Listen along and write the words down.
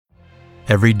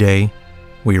Every day,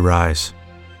 we rise,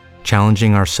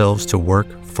 challenging ourselves to work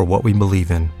for what we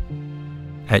believe in.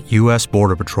 At U.S.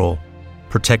 Border Patrol,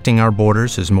 protecting our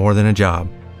borders is more than a job.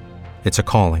 It's a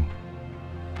calling.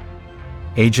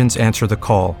 Agents answer the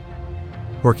call,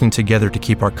 working together to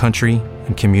keep our country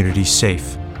and communities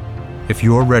safe. If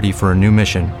you are ready for a new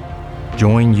mission,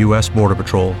 join U.S. Border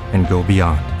Patrol and go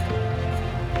beyond.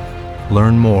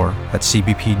 Learn more at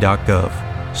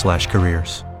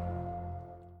cbp.gov/careers.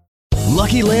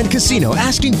 Lucky Land Casino,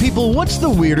 asking people, what's the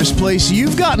weirdest place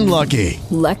you've gotten lucky?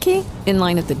 Lucky? In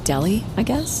line at the deli, I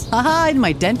guess? Aha, in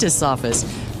my dentist's office.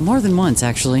 More than once,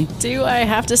 actually. Do I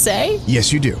have to say?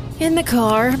 Yes, you do. In the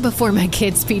car before my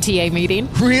kids' PTA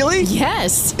meeting. Really?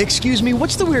 Yes. Excuse me,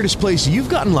 what's the weirdest place you've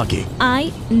gotten lucky?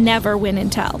 I never win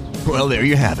and tell. Well, there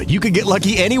you have it. You can get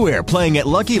lucky anywhere, playing at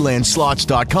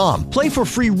LuckyLandSlots.com. Play for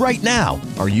free right now.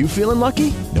 Are you feeling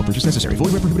lucky? No purchase necessary.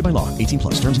 Void where prohibited by law. 18+.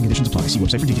 Terms and conditions apply. See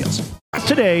website for details.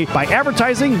 Today by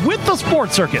advertising with the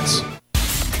Sports Circus.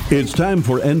 It's time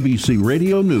for NBC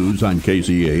Radio News on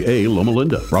KCAA Loma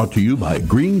Linda. Brought to you by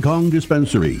Green Kong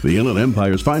Dispensary, the Inland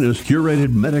Empire's finest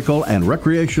curated medical and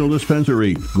recreational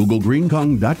dispensary. Google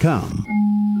greenkong.com.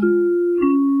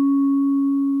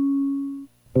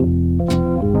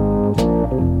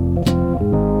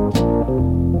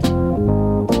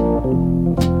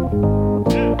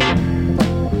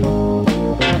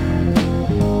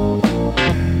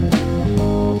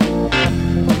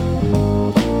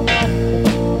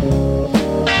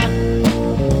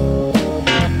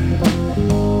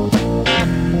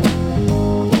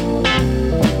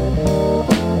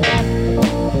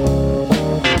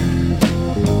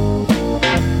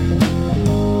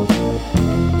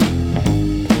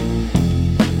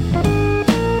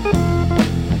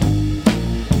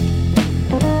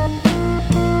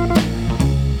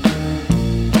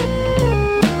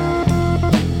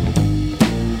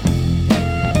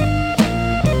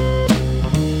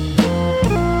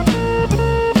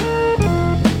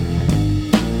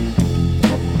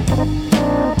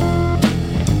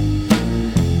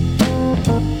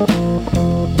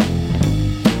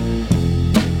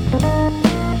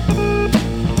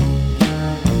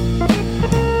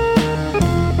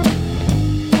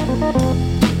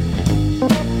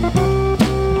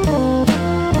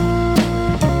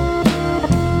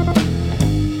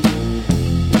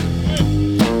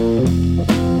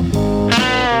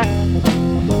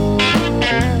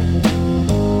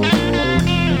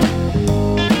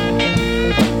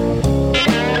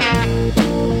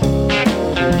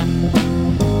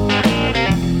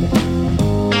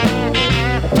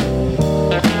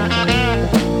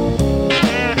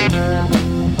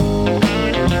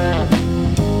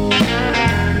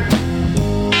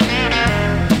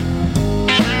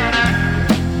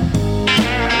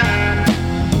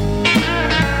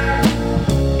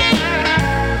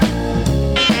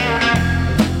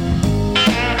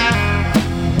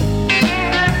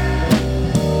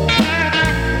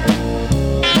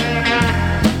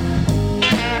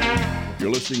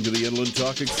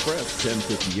 Express,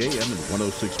 1050 AM and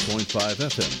 106.5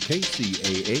 FM,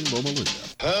 KCAA Loma Linda.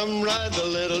 Come ride the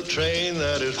little train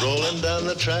that is rolling down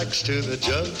the tracks to the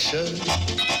junction.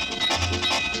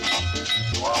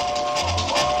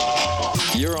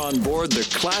 You're on board the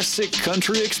Classic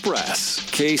Country Express,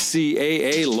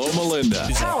 KCAA Loma Linda.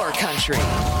 Power Country.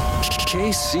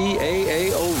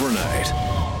 KCAA Overnight.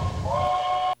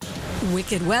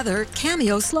 Wicked weather,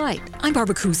 Cameo Slight. I'm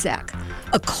Barbara Cusack.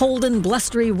 A cold and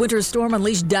blustery winter storm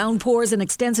unleashed downpours and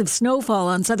extensive snowfall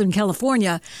on Southern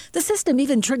California. The system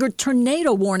even triggered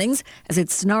tornado warnings as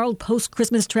it snarled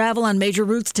post-Christmas travel on major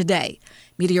routes today.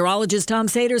 Meteorologist Tom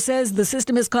Sater says the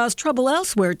system has caused trouble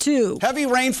elsewhere, too. Heavy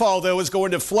rainfall, though, is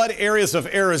going to flood areas of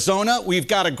Arizona. We've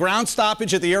got a ground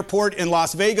stoppage at the airport in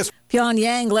Las Vegas.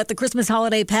 Pyongyang let the Christmas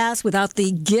holiday pass without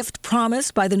the gift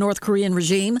promised by the North Korean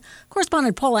regime.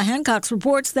 Correspondent Paula Hancock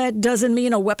reports that doesn't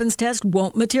mean a weapons test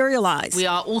won't materialize. We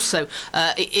are also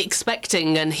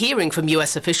expecting and hearing from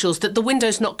U.S. officials that the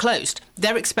window's not closed.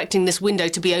 They're expecting this window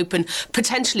to be open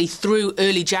potentially through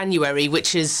early January,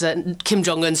 which is Kim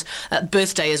Jong-un's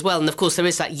birthday as well. And, of course, there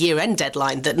is that year-end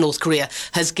deadline that North Korea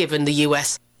has given the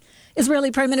U.S.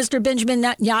 Israeli Prime Minister Benjamin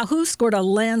Netanyahu scored a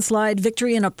landslide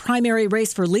victory in a primary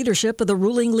race for leadership of the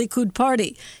ruling Likud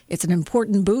party. It's an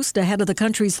important boost ahead of the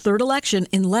country's third election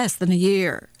in less than a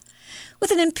year.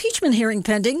 With an impeachment hearing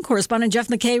pending, correspondent Jeff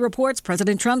McKay reports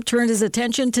President Trump turned his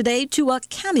attention today to a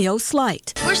cameo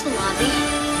slight. Where's the lobby?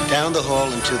 Down the hall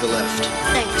and to the left.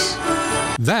 Thanks.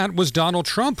 That was Donald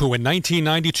Trump, who in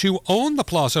 1992 owned the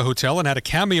Plaza Hotel and had a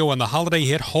cameo in the holiday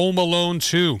hit Home Alone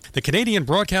 2. The Canadian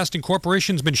Broadcasting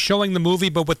Corporation's been showing the movie,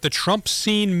 but with the Trump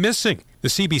scene missing. The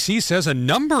CBC says a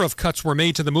number of cuts were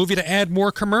made to the movie to add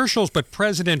more commercials, but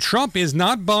President Trump is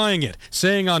not buying it,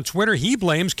 saying on Twitter he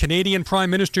blames Canadian Prime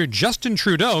Minister Justin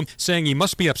Trudeau, saying he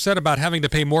must be upset about having to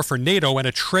pay more for NATO and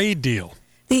a trade deal.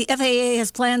 The FAA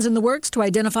has plans in the works to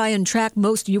identify and track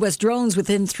most U.S. drones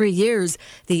within 3 years.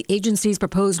 The agency's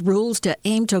proposed rules to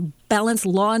aim to balance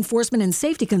law enforcement and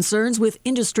safety concerns with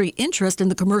industry interest in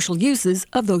the commercial uses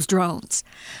of those drones.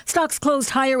 Stocks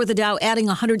closed higher with the Dow adding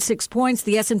 106 points.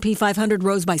 The S&P 500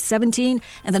 rose by 17,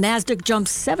 and the Nasdaq jumped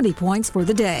 70 points for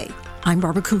the day. I'm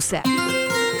Barbara Cusack.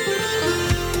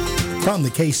 From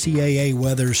the KCAA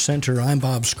Weather Center, I'm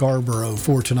Bob Scarborough.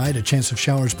 For tonight, a chance of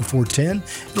showers before 10.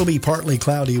 It'll be partly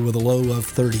cloudy with a low of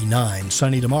 39.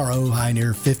 Sunny tomorrow, high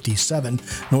near 57.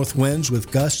 North winds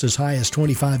with gusts as high as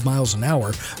 25 miles an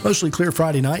hour. Mostly clear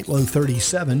Friday night, low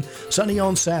 37. Sunny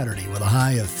on Saturday with a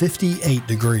high of 58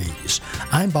 degrees.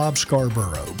 I'm Bob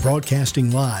Scarborough, broadcasting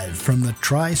live from the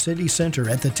Tri-City Center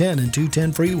at the 10 and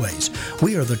 210 freeways.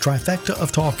 We are the trifecta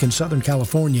of talk in Southern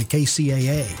California,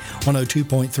 KCAA,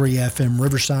 102.3 FM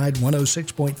Riverside,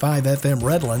 106.5 FM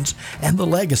Redlands, and The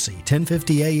Legacy,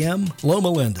 1050 AM, Loma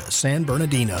Linda, San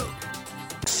Bernardino.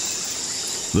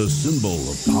 The symbol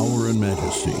of power and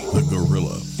majesty, the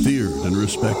gorilla, feared and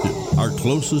respected. Our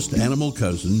closest animal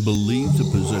cousin believed to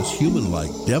possess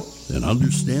human-like depth and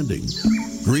understanding.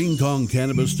 Green Kong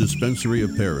Cannabis Dispensary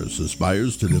of Paris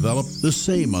aspires to develop the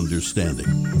same understanding.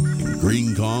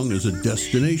 Green Kong is a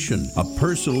destination, a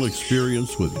personal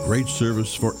experience with great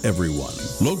service for everyone.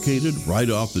 Located right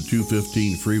off the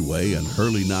 215 freeway and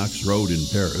Hurley Knox Road in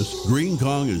Paris, Green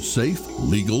Kong is safe,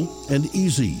 legal, and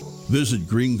easy. Visit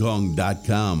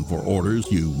greenkong.com for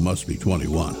orders. You must be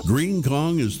 21. Green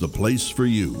Kong is the place for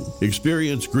you.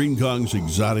 Experience Green Kong's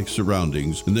exotic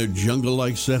surroundings in their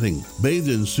jungle-like setting. Bathed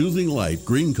in soothing light,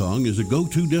 Green Kong is a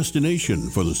go-to destination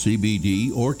for the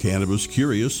CBD or cannabis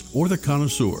curious or the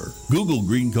connoisseur. Google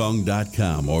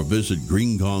greenkong.com or visit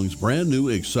Green Kong's brand new,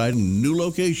 exciting new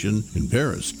location in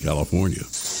Paris, California.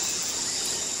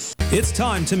 It's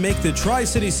time to make the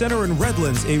Tri-City Center in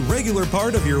Redlands a regular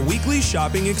part of your weekly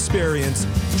shopping experience.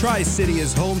 Tri-City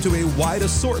is home to a wide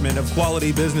assortment of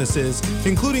quality businesses,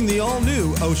 including the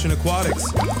all-new Ocean Aquatics.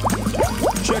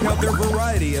 Check out their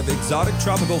variety of exotic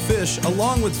tropical fish,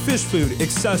 along with fish food,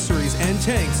 accessories, and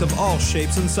tanks of all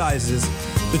shapes and sizes.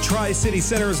 The Tri-City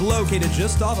Center is located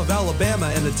just off of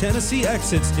Alabama and the Tennessee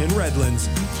exits in Redlands.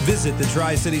 Visit the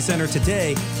Tri-City Center today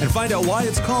and find out why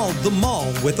it's called the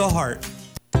Mall with a Heart.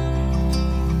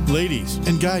 Ladies,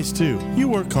 and guys too, you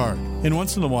work hard, and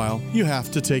once in a while, you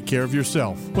have to take care of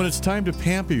yourself. When it's time to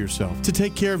pamper yourself, to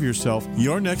take care of yourself,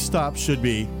 your next stop should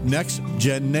be Next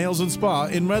Gen Nails and Spa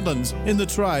in Redlands in the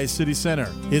Tri-City Center.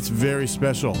 It's very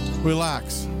special.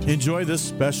 Relax. Enjoy this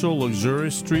special,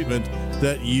 luxurious treatment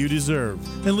that you deserve,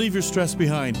 and leave your stress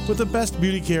behind with the best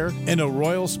beauty care and a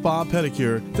royal spa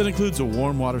pedicure that includes a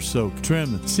warm water soak,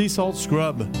 trim, sea salt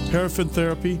scrub, paraffin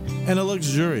therapy, and a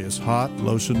luxurious hot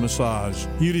lotion massage.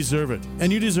 You deserve it,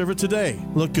 and you deserve it today.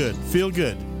 Look good, feel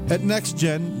good at Next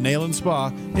Gen Nail and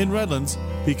Spa in Redlands,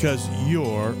 because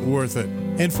you're worth it.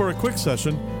 And for a quick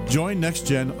session, join Next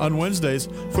Gen on Wednesdays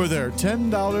for their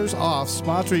 $10 off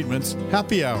spa treatments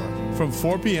happy hour from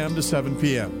 4 p.m. to 7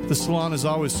 p.m. The salon is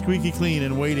always squeaky clean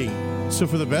and waiting. So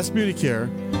for the best beauty care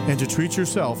and to treat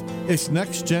yourself, it's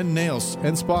Next Gen Nails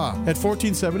and Spa at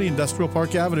 1470 Industrial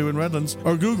Park Avenue in Redlands,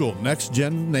 or Google Next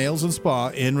Gen Nails and Spa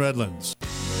in Redlands.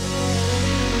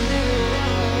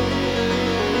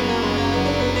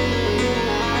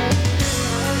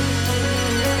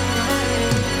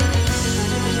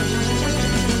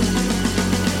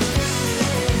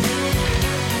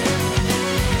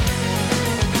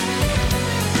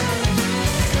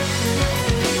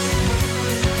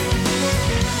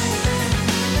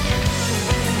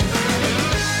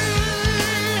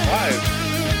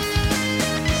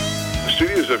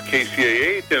 Of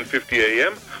KCAA, 1050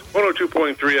 AM,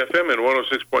 102.3 FM, and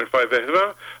 106.5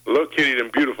 FM, located in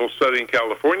beautiful Southern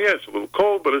California. It's a little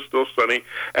cold, but it's still sunny.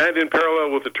 And in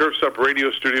parallel with the Turf's Up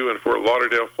radio studio in Fort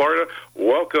Lauderdale, Florida,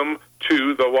 welcome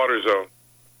to the Water Zone.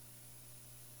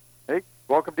 Hey,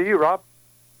 welcome to you, Rob.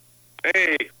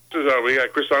 Hey, we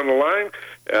got Chris on the line,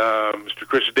 Mr.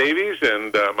 Chris Davies,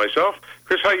 and myself.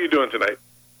 Chris, how you doing tonight?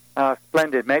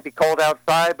 Splendid. Maybe cold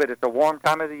outside, but it's a warm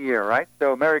time of the year, right?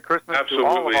 So Merry Christmas Absolutely. to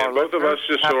all of our and both listeners. of us,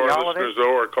 just Happy so our holidays. listeners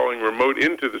know, are calling remote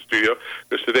into the studio,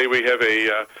 because today we have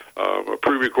a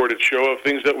pre-recorded show of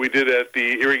things that we did at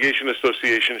the Irrigation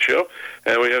Association show,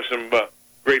 and we have some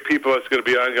great people that's going to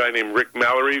be on, a guy named Rick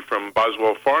Mallory from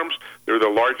Boswell Farms. They're the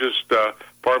largest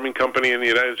farming company in the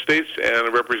United States, and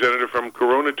a representative from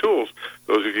Corona Tools.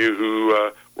 Those of you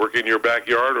who work in your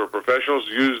backyard or professionals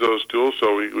use those tools,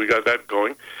 so we got that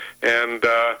going. And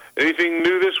anything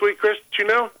new this week, Chris, that you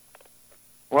know?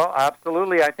 Well,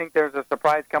 absolutely. I think there's a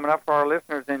surprise coming up for our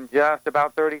listeners in just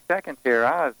about 30 seconds here.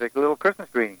 It's a little Christmas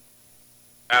greeting.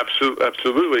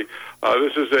 Absolutely.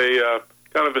 This is a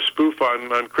kind of a spoof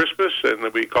on Christmas,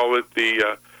 and we call it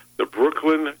the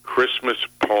Brooklyn Christmas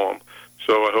Poem.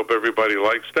 So I hope everybody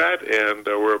likes that, and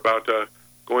we're about to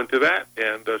go into that.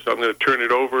 And so I'm going to turn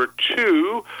it over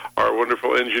to our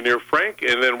wonderful engineer, Frank,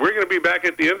 and then we're going to be back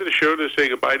at the end of the show to say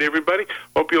goodbye to everybody.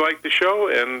 Hope you like the show,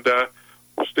 and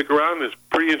stick around. It's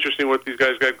pretty interesting what these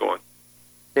guys got going.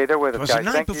 Stay there with us, guys. It was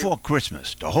the night before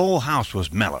Christmas. The whole house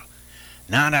was mellow.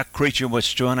 Now that creature was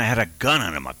stirring. I had a gun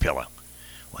under my pillow.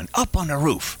 When up on the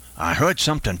roof, I heard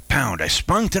something pound. I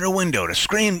sprung to the window to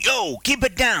scream, "Yo, keep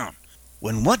it down!"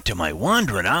 When what to my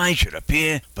wandering eye should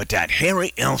appear but that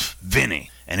hairy elf, Vinny,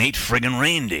 and 8 friggin'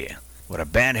 reindeer. With a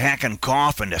bad hacking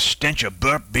cough and the stench of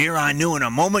burnt beer, I knew in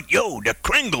a moment, yo, the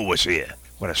Kringle was here.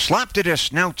 With a slap to their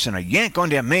snouts and a yank on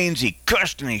their manes, he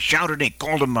cursed and he shouted and he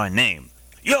called them by name.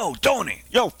 Yo, Tony!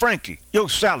 Yo, Frankie! Yo,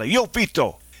 Sally! Yo,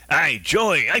 Vito! Ay,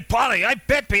 Joey! Ay, Polly! Ay,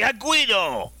 Pepe! Ay,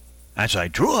 Guido! As I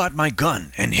drew out my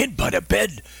gun and hid by the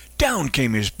bed, down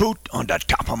came his boot on the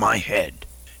top of my head.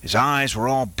 His eyes were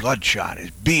all bloodshot, his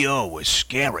B.O. was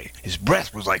scary, his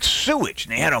breath was like sewage,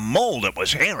 and he had a mole that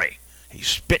was hairy. He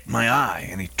spit in my eye,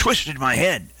 and he twisted my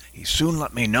head. He soon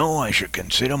let me know I should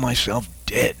consider myself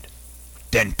dead.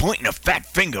 Then, pointing a fat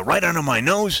finger right under my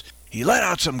nose, he let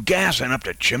out some gas and up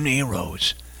the chimney he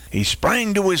rose. He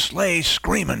sprang to his sleigh,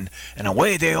 screaming, and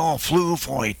away they all flew,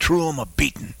 for he threw 'em a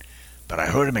beating. But I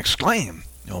heard him exclaim,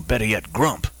 or better yet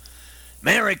grump,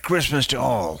 "Merry Christmas to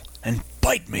all, and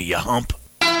bite me, you hump."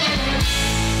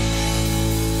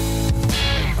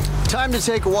 Time to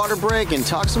take a water break and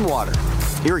talk some water.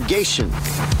 Irrigation.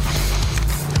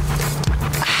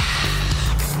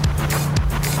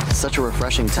 Such a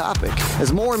refreshing topic.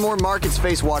 As more and more markets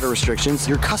face water restrictions,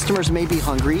 your customers may be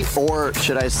hungry, or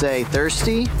should I say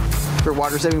thirsty, for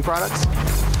water-saving products.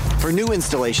 For new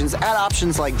installations, add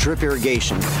options like drip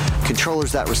irrigation,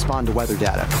 controllers that respond to weather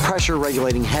data,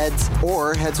 pressure-regulating heads,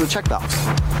 or heads with check valves.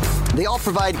 They all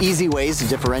provide easy ways to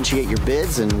differentiate your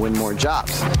bids and win more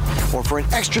jobs. Or for an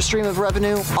extra stream of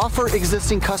revenue, offer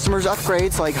existing customers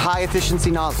upgrades like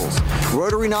high-efficiency nozzles,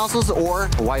 rotary nozzles, or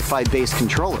Wi-Fi-based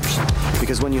controllers.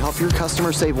 Because when you help your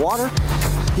customers save water,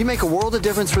 you make a world of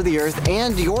difference for the earth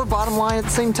and your bottom line at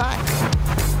the same time.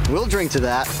 We'll drink to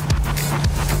that.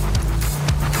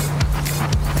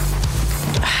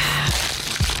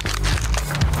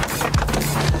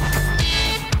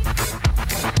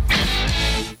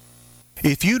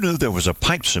 If you knew there was a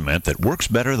pipe cement that works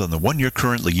better than the one you're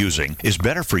currently using, is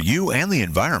better for you and the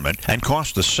environment, and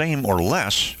costs the same or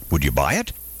less, would you buy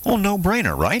it? Well,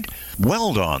 no-brainer, right?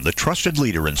 Weldon, the trusted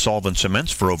leader in solvent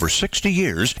cements for over 60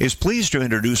 years, is pleased to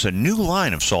introduce a new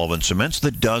line of solvent cements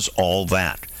that does all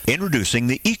that. Introducing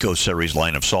the Eco Series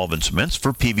line of solvent cements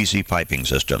for PVC piping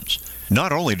systems.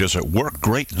 Not only does it work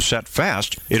great and set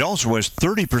fast, it also has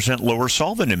 30% lower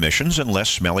solvent emissions and less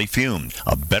smelly fumes.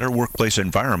 A better workplace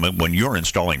environment when you're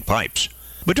installing pipes.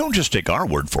 But don't just take our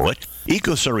word for it.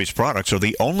 Eco Series products are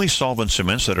the only solvent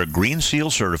cements that are Green Seal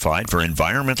certified for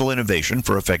environmental innovation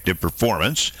for effective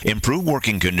performance, improved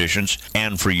working conditions,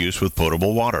 and for use with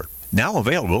potable water. Now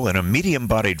available in a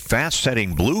medium-bodied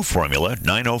fast-setting blue formula,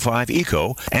 905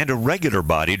 Eco, and a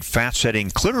regular-bodied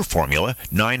fast-setting clear formula,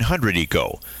 900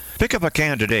 Eco. Pick up a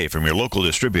can today from your local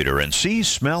distributor and see,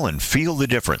 smell, and feel the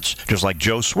difference, just like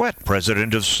Joe Sweat,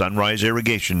 president of Sunrise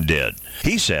Irrigation, did.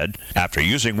 He said, after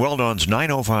using Weldon's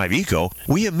 905 Eco,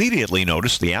 we immediately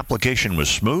noticed the application was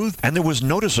smooth and there was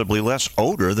noticeably less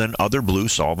odor than other blue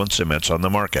solvent cements on the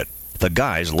market. The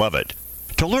guys love it.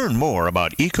 To learn more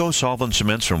about Eco Solvent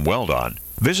Cements from Weldon,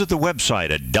 visit the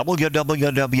website at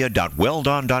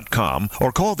www.weldon.com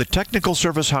or call the technical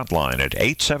service hotline at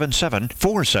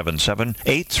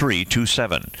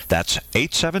 877-477-8327. That's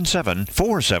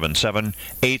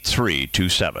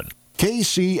 877-477-8327.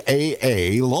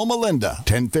 KCAA Loma Linda,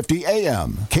 1050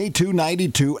 AM,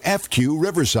 K292FQ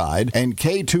Riverside, and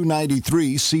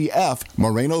K293CF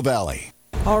Moreno Valley.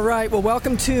 All right. Well,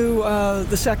 welcome to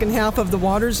the second half of the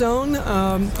Water Zone.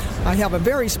 I have a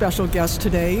very special guest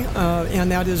today,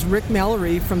 and that is Rick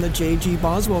Mallory from the J.G.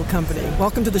 Boswell Company.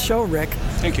 Welcome to the show, Rick.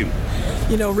 Thank you.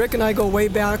 You know, Rick and I go way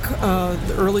back,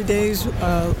 the early days,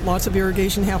 lots of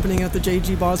irrigation happening at the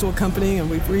J.G. Boswell Company, and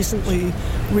we've recently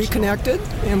reconnected,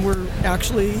 and we're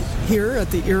actually here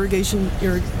at the Irrigation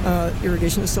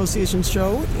Association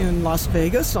show in Las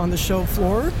Vegas on the show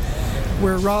floor,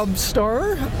 where Rob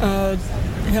Starr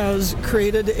has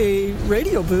created a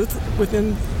radio booth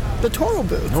within the Toro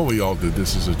booth. Oh, we all did.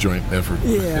 This is a joint effort.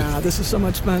 Yeah, this is so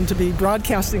much fun to be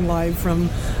broadcasting live from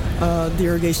the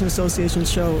Irrigation Association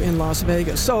show in Las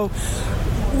Vegas. So,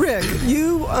 Rick,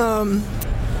 you...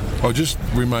 Oh, just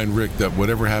remind Rick that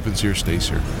whatever happens here stays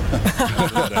here.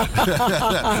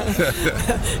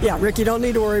 Yeah, Rick, you don't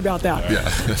need to worry about that.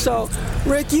 Yeah. So,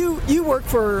 Rick, you work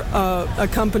for a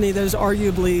company that is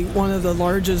arguably one of the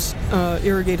largest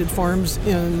irrigated farms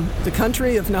in the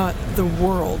country, if not the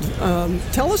world.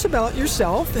 Tell us about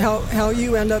yourself, how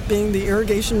you end up being the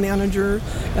irrigation manager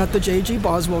at the J.G.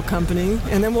 Boswell Company,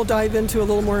 and then we'll dive into a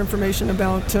little more information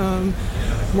about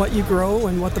what you grow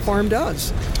and what the farm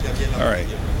does. All right.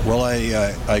 Well,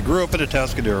 I grew up in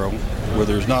Atascadero, where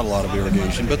there's not a lot of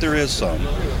irrigation, but there is some.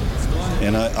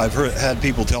 And I've had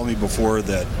people tell me before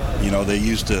that, you know, they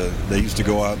used to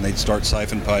go out and they'd start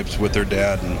siphon pipes with their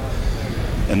dad,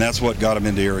 and that's what got them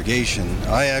into irrigation.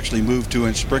 I actually moved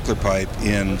 2-inch sprinkler pipe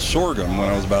in sorghum when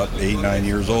I was about 8-9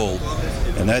 years old,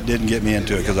 and that didn't get me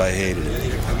into it because I hated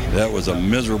it. That was a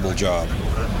miserable job.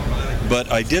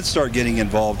 But I did start getting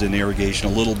involved in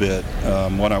irrigation a little bit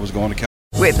when I was going to California.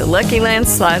 With the Lucky Land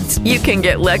Slots, you can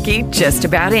get lucky just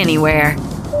about anywhere.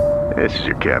 This is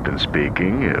your captain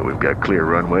speaking. We've got clear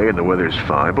runway and the weather's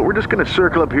fine, but we're just going to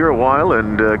circle up here a while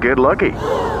and get lucky.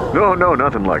 No,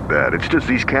 nothing like that. It's just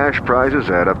these cash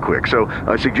prizes add up quick. So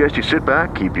I suggest you sit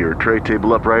back, keep your tray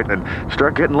table upright, and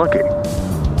start getting lucky.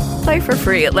 Play for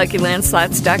free at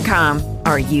LuckyLandSlots.com.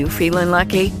 Are you feeling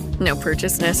lucky? No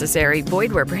purchase necessary.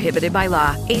 Void where prohibited by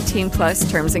law. 18+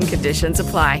 terms and conditions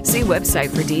apply. See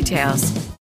website for details.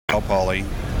 Cal Poly.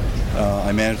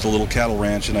 I managed a little cattle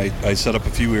ranch, and I set up a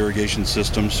few irrigation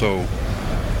systems, so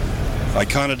I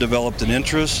kind of developed an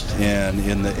interest, and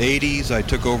in the 80s I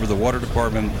took over the water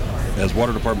department as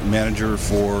water department manager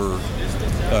for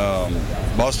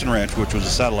Boston Ranch, which was a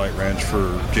satellite ranch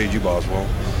for J.G. Boswell.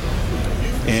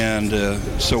 And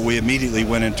so we immediately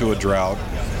went into a drought,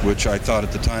 which I thought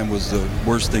at the time was the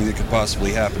worst thing that could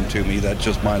possibly happen to me. That's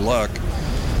just my luck.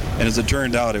 And as it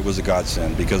turned out, it was a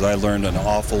godsend, because I learned an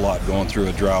awful lot going through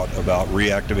a drought about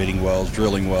reactivating wells,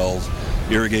 drilling wells,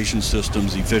 irrigation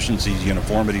systems, efficiencies,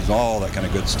 uniformities, all that kind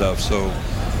of good stuff. So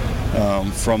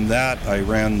from that, I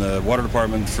ran the water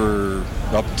department for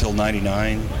up until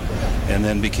 99, and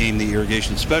then became the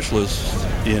irrigation specialist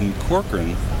in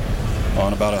Corcoran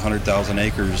on about 100,000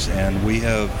 acres. And we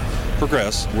have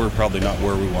progress. We're probably not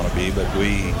where we want to be, but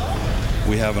we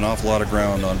have an awful lot of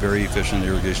ground on very efficient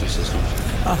irrigation systems.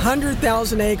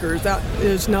 100,000 acres, that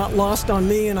is not lost on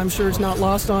me, and I'm sure it's not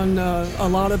lost on a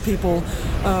lot of people.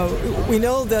 We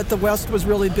know that the West was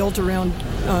really built around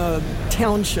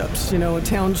townships. You know,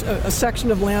 a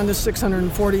section of land is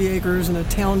 640 acres, and a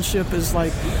township is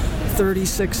like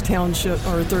 36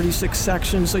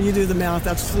 sections. So you do the math.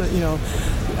 That's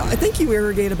I think you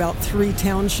irrigate about 3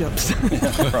 townships.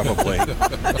 Probably.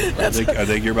 I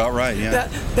think you're about right. Yeah.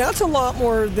 That's a lot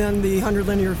more than the 100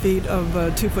 linear feet of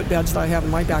 2-foot beds that I have in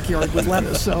my backyard with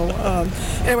lettuce. So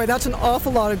anyway, that's an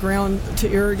awful lot of ground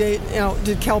to irrigate. Now,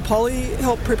 did Cal Poly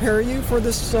help prepare you for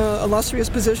this illustrious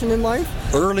position in life?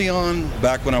 Early on,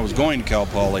 back when I was going to Cal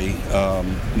Poly,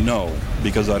 no,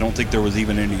 because I don't think there was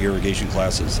even any irrigation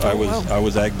classes. I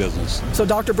was ag business. So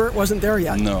Dr. Burt wasn't there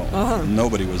yet? No,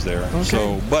 nobody was there. Okay.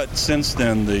 So, but since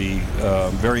then, the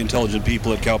very intelligent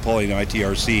people at Cal Poly and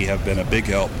ITRC have been a big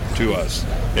help to us.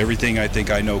 Everything I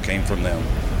think I know came from them.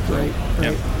 Great.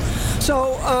 Yeah.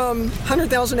 So,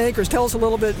 100,000 acres. Tell us a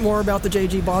little bit more about the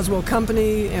J.G. Boswell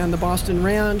Company and the Boston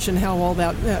Ranch, and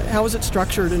how is it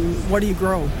structured, and what do you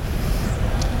grow?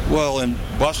 Well, in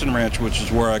Boston Ranch, which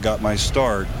is where I got my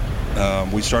start,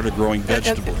 we started growing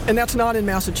vegetables. And that's not in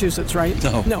Massachusetts, right?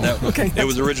 No. Okay. It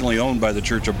was originally owned by the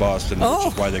Church of Boston, which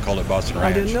is why they call it Boston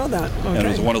Ranch. I didn't know that. Okay. And it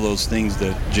was one of those things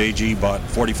that J.G. bought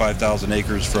 45,000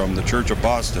 acres from the Church of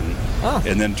Boston,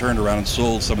 and then turned around and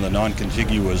sold some of the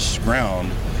non-contiguous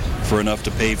ground for enough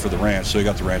to pay for the ranch, so he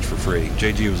got the ranch for free.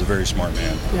 J.G. was a very smart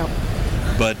man. Yeah.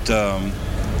 But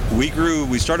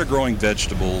we started growing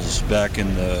vegetables back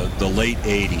in the late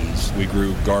 80s. We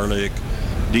grew garlic,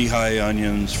 Lehigh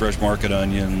onions, fresh market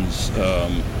onions,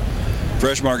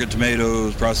 fresh market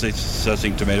tomatoes,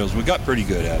 processing tomatoes. We got pretty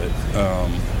good at it.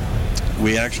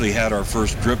 We actually had our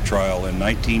first drip trial in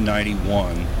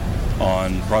 1991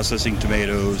 on processing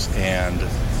tomatoes and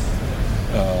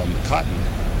cotton.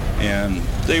 And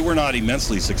they were not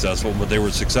immensely successful, but they were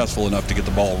successful enough to get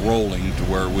the ball rolling to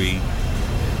where we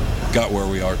got where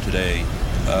we are today.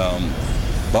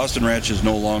 Boston Ranch is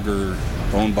no longer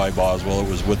owned by Boswell. It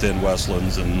was within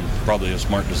Westlands, and probably a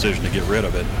smart decision to get rid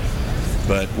of it.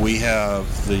 But we have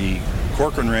the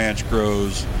Corcoran Ranch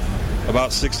grows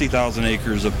about 60,000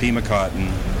 acres of Pima cotton,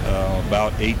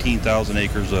 about 18,000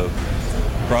 acres of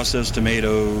processed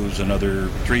tomatoes, another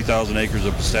 3,000 acres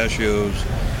of pistachios,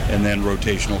 and then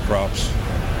rotational crops.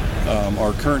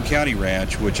 Our Kern County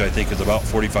Ranch, which I think is about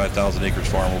 45,000 acres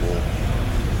farmable,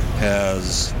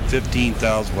 has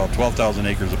 12,000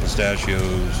 acres of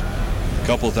pistachios, a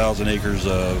couple of thousand acres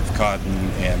of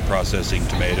cotton and processing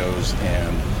tomatoes,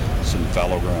 and some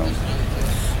fallow ground.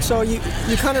 So you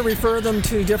kind of refer them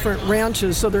to different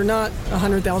ranches, so they're not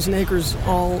 100,000 acres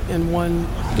all in one.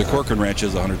 The Corcoran Ranch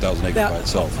is 100,000 acres by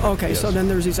itself. Okay, yes. So then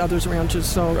there's these other ranches.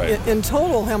 So right. in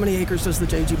total, how many acres does the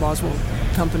J.G. Boswell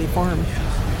Company farm?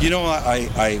 You know,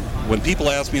 I when people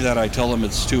ask me that, I tell them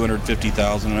it's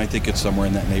 250,000, and I think it's somewhere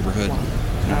in that neighborhood. Wow.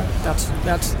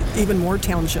 That's even more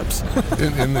townships.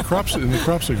 and the crops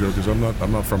they grow, because I'm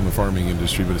not from the farming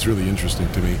industry, but it's really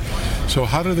interesting to me. So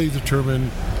how do they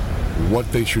determine what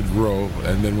they should grow,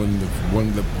 and then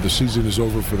when the season is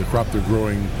over for the crop they're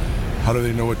growing, how do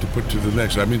they know what to put to the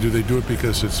next? I mean, do they do it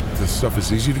because the stuff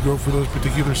is easy to grow for those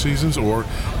particular seasons, or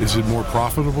is it more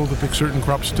profitable to pick certain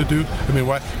crops to do? I mean,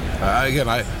 why?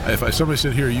 If somebody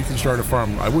said, "Here, you can start a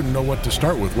farm," I wouldn't know what to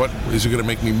start with. What is it going to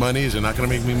make me money? Is it not going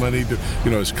to make me money?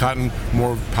 Is cotton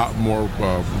more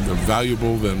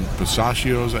valuable than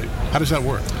pistachios? How does that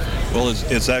work? Well,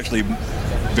 it's actually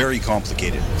very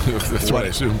complicated. That's what I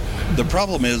assume. The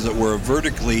problem is that we're a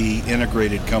vertically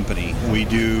integrated company. We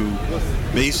do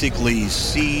basically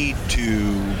seed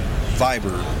to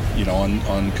fiber,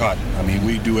 on cotton. I mean,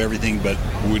 we do everything, but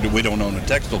we don't own a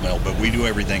textile mill, but we do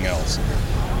everything else.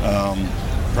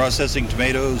 Processing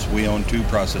tomatoes, we own 2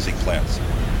 processing plants.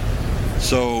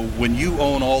 So when you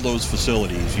own all those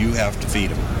facilities, you have to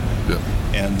feed them. Yeah.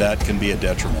 And that can be a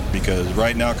detriment, because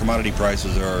right now commodity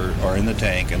prices are in the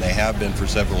tank, and they have been for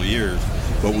several years,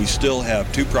 but we still have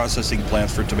 2 processing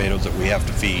plants for tomatoes that we have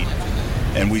to feed,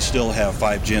 and we still have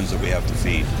 5 gins that we have to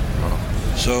feed.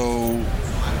 So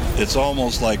it's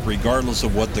almost like regardless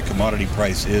of what the commodity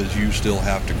price is, you still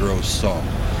have to grow some.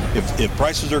 If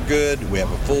prices are good, we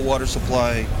have a full water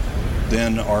supply,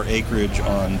 then our acreage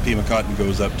on Pima cotton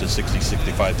goes up to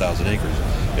 65,000 acres.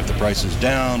 If the price is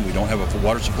down, we don't have a full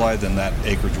water supply, then that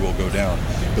acreage will go down.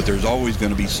 But there's always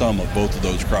going to be some of both of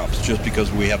those crops, just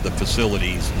because we have the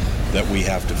facilities that we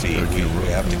have to feed. We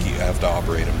have to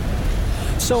operate them.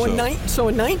 So in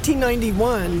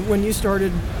 1991, when you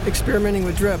started experimenting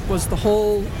with drip, was the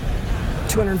whole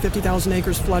 250,000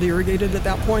 acres flood irrigated at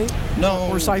that point? No.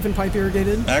 Or siphon pipe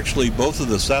irrigated? Actually, both of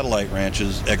the satellite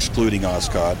ranches, excluding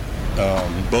Oscott,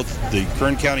 both the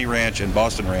Kern County Ranch and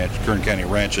Boston Ranch, Kern County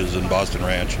Ranches and Boston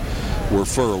Ranch, were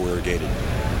furrow irrigated.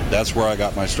 That's where I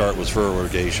got my start, was furrow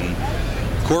irrigation.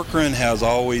 Corcoran has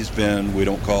always been, we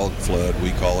don't call it flood,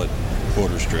 we call it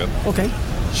border strip. Okay.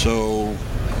 So,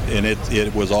 and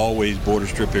it was always border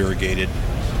strip irrigated,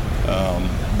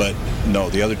 but no,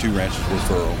 the other 2 ranches were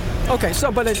furrow. Okay,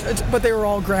 so but they were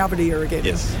all gravity irrigated.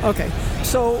 Yes. Okay,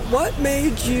 so what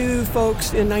made you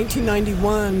folks in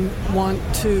 1991 want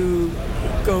to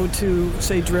go to,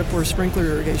 say, drip or sprinkler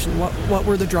irrigation? What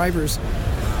were the drivers?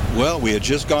 Well, we had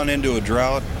just gone into a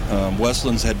drought.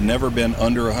 Westlands had never been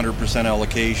under 100%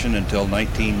 allocation until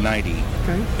 1990.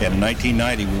 Okay. And in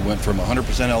 1990, we went from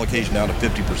 100% allocation down to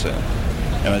 50%.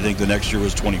 And I think the next year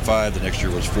was 25, the next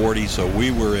year was 40. So we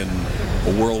were in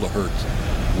a world of hurt.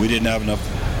 We didn't have enough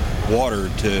water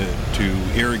to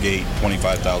irrigate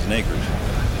 25,000 acres.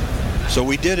 So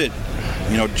we did it,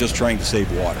 just trying to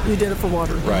save water. You did it for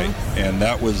water. Right. And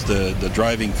that was the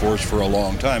driving force for a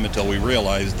long time, until we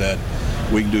realized that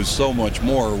we can do so much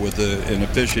more with an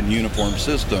efficient, uniform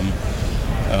system.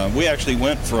 We actually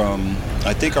went from,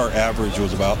 I think our average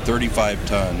was about 35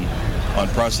 ton on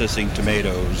processing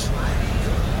tomatoes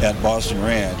at Boston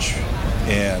Ranch,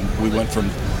 and we went from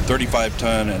 35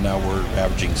 ton, and now we're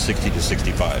averaging 60 to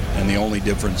 65, and the only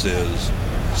difference is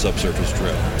subsurface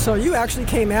drip. So you actually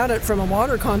came at it from a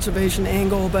water conservation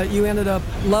angle, but you ended up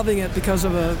loving it because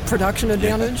of a production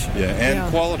advantage? And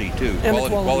quality too. And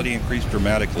quality increased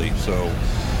dramatically. So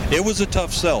it was a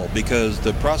tough sell, because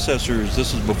the processors,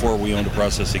 this is before we owned a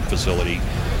processing facility,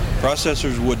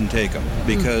 processors wouldn't take them,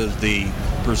 because the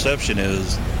perception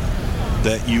is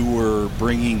that you were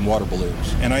bringing water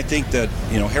balloons. And I think that,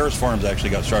 Harris Farms actually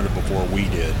got started before we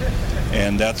did.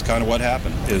 And that's kind of what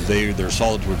happened, is their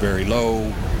solids were very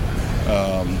low.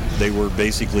 They were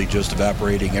basically just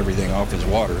evaporating everything off as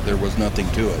water. There was nothing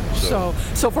to it. So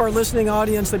for our listening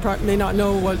audience, they may not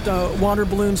know what water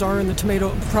balloons are in the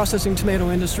processing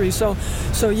tomato industry. So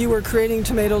you were creating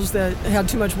tomatoes that had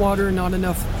too much water and not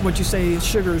enough, what you say,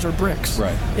 sugars or bricks.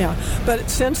 Right. Yeah. But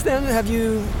since then, have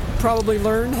you probably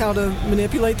learned how to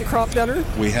manipulate the crop better?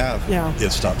 We have. Yeah.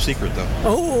 It's top secret, though.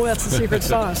 Oh, that's the secret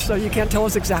sauce. So you can't tell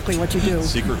us exactly what you do.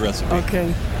 Secret recipe.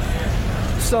 Okay.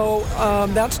 So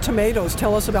that's tomatoes.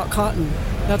 Tell us about cotton.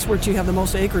 That's what you have the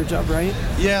most acreage of, right?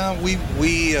 Yeah,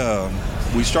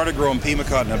 we started growing Pima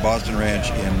cotton at Boston Ranch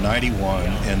in 91,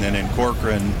 and then in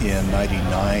Corcoran in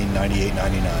 99, 98,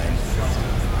 99.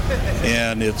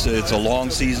 And it's a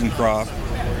long season crop.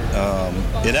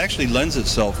 It actually lends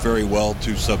itself very well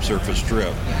to subsurface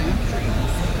drip.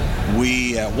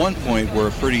 We, at one point,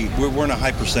 we weren't a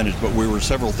high percentage, but we were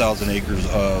several thousand acres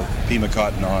of Pima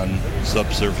cotton on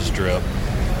subsurface drip.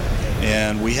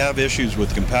 And we have issues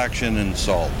with compaction and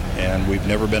salt, and we've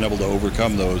never been able to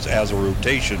overcome those as a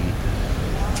rotation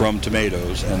from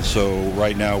tomatoes. And so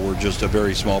right now we're just a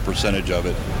very small percentage of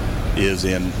it is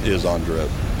on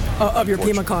drip. Of your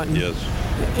Pima cotton? Yes.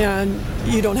 And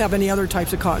you don't have any other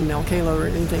types of cotton, Alcala or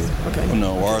anything? Okay.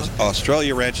 No, our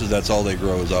Australia ranches, that's all they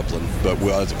grow is upland, but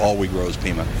all we grow is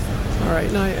Pima. All right,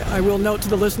 and I will note to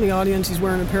the listening audience he's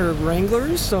wearing a pair of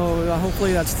Wranglers, so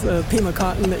hopefully that's the Pima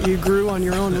cotton that you grew on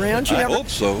your own ranch. I hope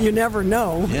so. You never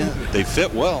know. Yeah, they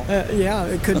fit well. Yeah,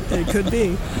 it could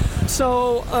be.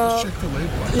 So, check the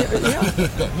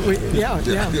label.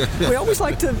 Yeah. We always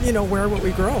like to, wear what we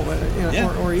grow,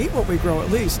 or eat what we grow at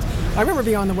least. I remember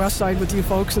being on the west side with you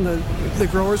folks, and the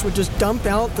growers would just dump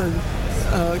out the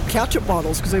ketchup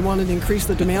bottles because they wanted to increase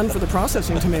the demand for the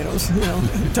processing tomatoes.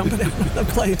 Dump it out on the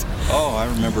plate. Oh, I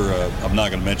remember. I'm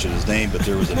not going to mention his name, but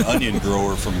there was an onion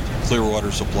grower from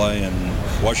Clearwater Supply in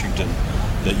Washington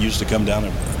that used to come down,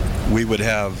 and we would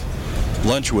have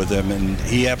lunch with him, and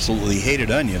he absolutely hated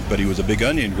onions, but he was a big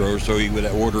onion grower, so he would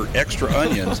order extra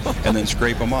onions and then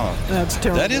scrape them off. That's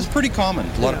terrible. That is pretty common.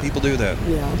 A lot of people do that.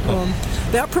 Yeah,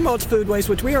 that promotes food waste,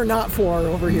 which we are not for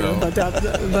over here, no.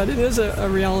 but it is a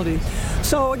reality.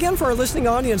 So again, for our listening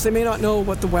audience, they may not know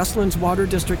what the Westlands Water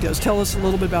District is. Tell us a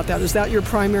little bit about that. Is that your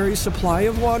primary supply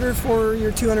of water for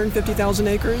your 250,000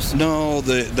 acres? No,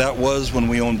 that was when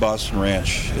we owned Boston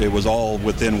Ranch. It was all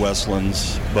within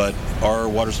Westlands, but our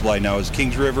water supply now is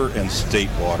Kings River and State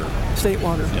Water. State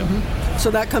Water. Yeah. Mm-hmm.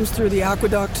 So that comes through the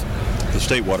aqueduct? The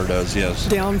State Water does, yes.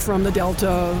 Down from the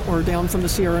Delta or down from the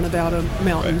Sierra Nevada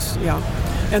mountains, right. Yeah.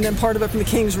 And then part of it from the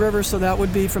Kings River, so that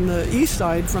would be from the east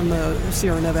side from the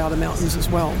Sierra Nevada mountains as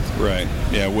well. Right.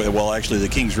 Yeah. Well, actually, the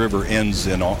Kings River ends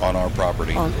on our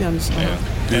property. Ends.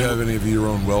 Yeah. Do you have any of your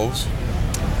own wells?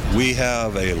 We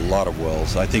have a lot of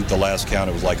wells. I think the last count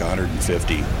it was like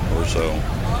 150 or so.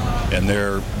 And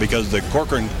because the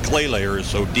Corcoran clay layer is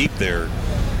so deep there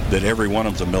that every one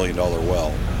of them's $1 million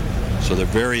well. So they're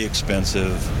very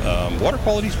expensive. Water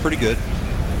quality is pretty good.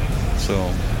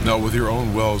 So now with your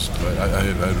own wells,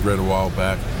 I read a while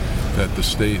back that the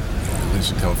state, at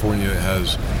least in California,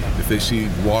 has, if they see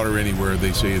water anywhere,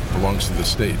 they say it belongs to the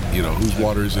state. Whose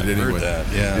water is it anyway? Heard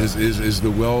that, yeah. Is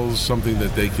the wells something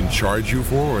that they can charge you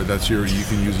for, or you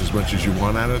can use as much as you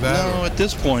want out of that? No, at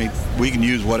this point we can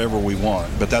use whatever we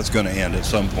want, but that's going to end at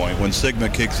some point when Sigma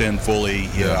kicks in fully.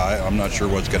 I'm not sure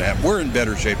what's going to happen. We're in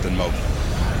better shape than most,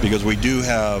 because we do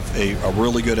have a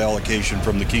really good allocation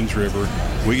from the Kings River.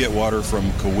 We get water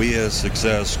from Cahuilla,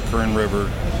 Success, Kern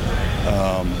River.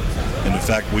 And in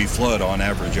fact, we flood on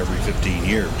average every 15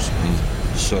 years,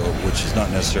 so which is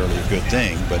not necessarily a good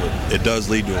thing, but it does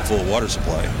lead to a full water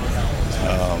supply.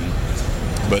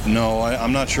 But no,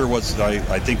 I'm not sure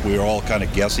I think we're all kind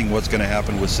of guessing what's going to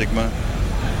happen with Sigma,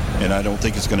 and I don't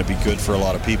think it's going to be good for a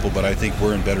lot of people, but I think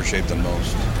we're in better shape than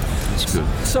most. That's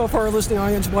good. So for our listening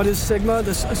audience, what is SGMA,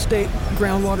 the State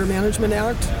Groundwater Management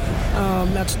Act?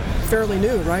 That's fairly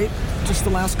new, right? Just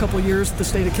the last couple of years, the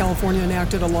state of California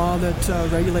enacted a law that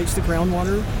regulates the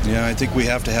groundwater. Yeah, I think we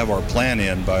have to have our plan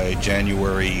in by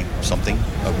January something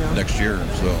of next year.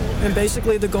 So. And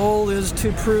basically the goal is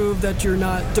to prove that you're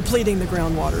not depleting the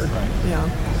groundwater. Right. Yeah.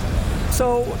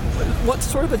 So what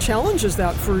sort of a challenge is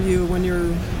that for you when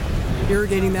you're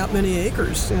irrigating that many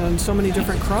acres and so many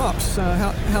different crops?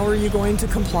 How are you going to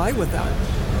comply with that?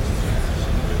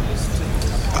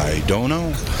 I don't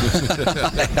know.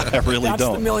 I really That's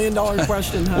don't. the $1 million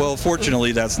question, huh? Well,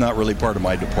 fortunately, that's not really part of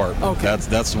my department. Okay.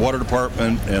 That's the water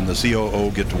department, and the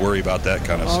COO get to worry about that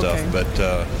kind of stuff. But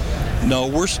no,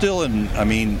 we're still in. I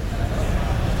mean,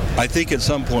 I think at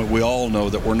some point we all know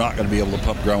that we're not going to be able to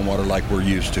pump groundwater like we're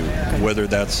used to, whether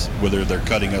they're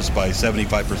cutting us by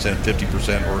 75%,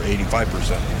 50%, or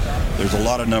 85%. There's a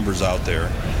lot of numbers out there.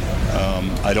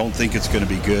 I don't think it's going to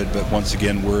be good, but once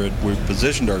again, we've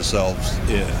positioned ourselves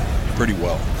pretty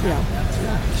well. Yeah.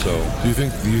 So, do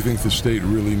you think the state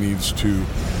really needs to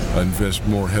invest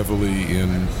more heavily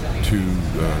into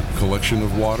collection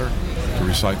of water, to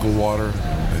recycle water,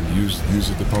 and use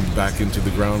it to pump back into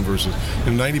the ground versus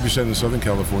 90% in Southern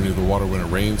California, the water when it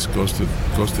rains goes to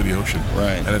the ocean.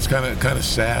 Right. And it's kind of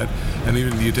sad. And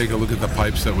even you take a look at the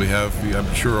pipes that we have,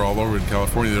 I'm sure all over in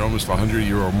California, they're almost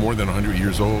 100 or more than 100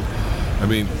 years old. I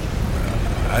mean,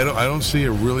 I don't see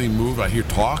a really move. I hear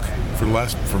talk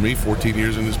for me 14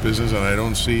 years in this business, and I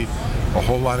don't see a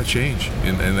whole lot of change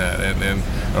in that. And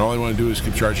all I want to do is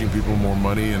keep charging people more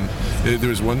money. And there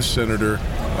was one senator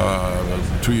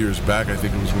 2 years back, I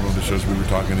think it was one of the shows we were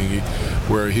talking to,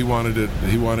 where he wanted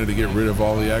to get rid of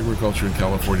all the agriculture in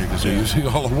California because they're using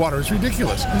all the water. It's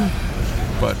ridiculous.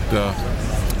 But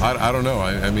I don't know.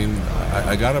 I mean,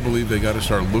 I got to believe they got to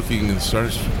start looking and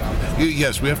start.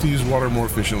 Yes, we have to use water more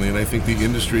efficiently, and I think the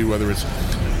industry, whether it's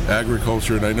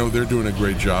agriculture, and I know they're doing a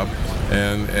great job,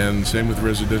 and same with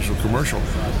residential, commercial.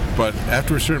 But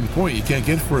after a certain point, you can't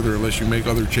get further unless you make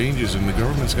other changes, and the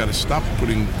government's got to stop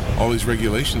putting all these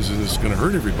regulations, and it's going to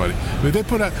hurt everybody. I mean, they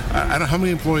put out, I don't know, how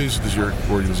many employees does your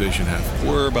organization have?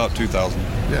 We're about 2,000.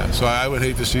 Yeah, so I would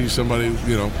hate to see somebody,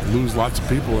 lose lots of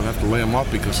people and have to lay them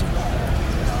off because of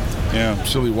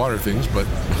silly water things, but...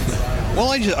 Well,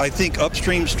 I think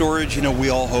upstream storage, we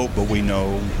all hope, but we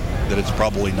know that it's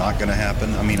probably not going to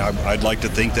happen. I mean, I'd like to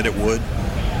think that it would,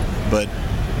 but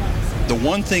the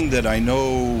one thing that I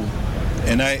know,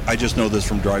 and I just know this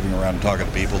from driving around and talking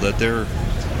to people, that their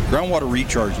groundwater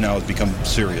recharge now has become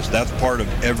serious. That's part of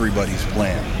everybody's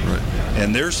plan. Right.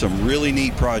 And there's some really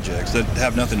neat projects that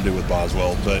have nothing to do with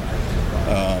Boswell, but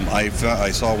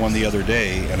I saw one the other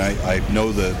day, and I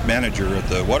know the manager at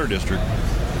the water district,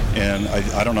 and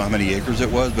I don't know how many acres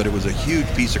it was, but it was a huge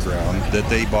piece of ground that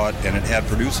they bought, and it had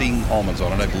producing almonds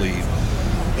on it, I believe.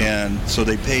 And so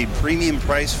they paid premium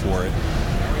price for it.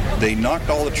 They knocked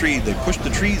all the trees, they pushed the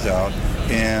trees out,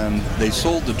 and they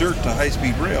sold the dirt to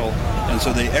high-speed rail, and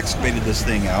so they excavated this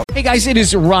thing out. Hey guys, it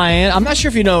is Ryan. I'm not sure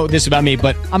if you know this about me,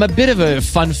 but I'm a bit of a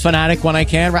fun fanatic when I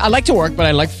can. I like to work, but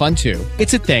I like fun too.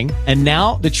 It's a thing. And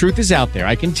now the truth is out there.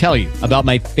 I can tell you about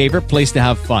my favorite place to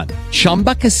have fun.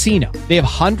 Chumba Casino. They have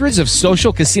hundreds of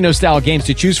social casino style games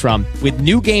to choose from with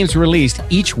new games released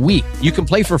each week. You can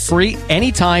play for free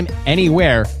anytime,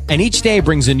 anywhere. And each day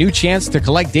brings a new chance to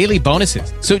collect daily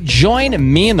bonuses. So join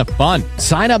me in the fun.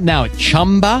 Sign up now at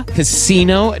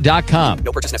ChumbaCasino.com.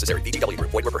 No purchase necessary. VGW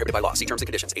Group. Void where prohibited by law. See terms and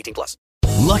conditions. 18+.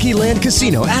 Lucky Land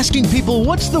Casino, asking people,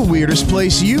 what's the weirdest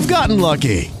place you've gotten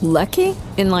lucky? Lucky?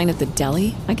 In line at the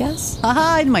deli, I guess?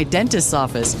 Aha, in my dentist's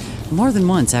office. More than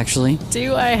once, actually.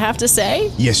 Do I have to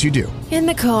say? Yes, you do. In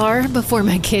the car before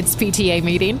my kids' PTA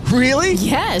meeting. Really?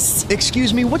 Yes.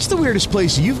 Excuse me, what's the weirdest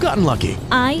place you've gotten lucky?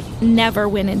 I never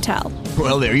win and tell.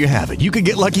 Well, there you have it. You can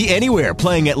get lucky anywhere,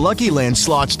 playing at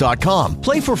LuckyLandSlots.com.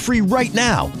 Play for free right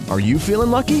now. Are you feeling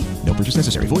lucky? No purchase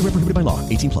necessary. Void where prohibited by law.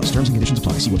 18+. Terms and conditions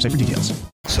apply. See website for details.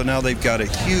 So now they've got a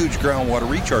huge groundwater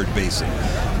recharge basin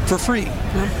for free.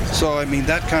 So, I mean,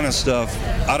 that kind of stuff,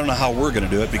 I don't know how we're going to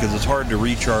do it because it's hard to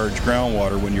recharge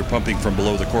groundwater when you're pumping from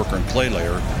below the Corcoran clay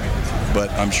layer. But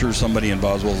I'm sure somebody in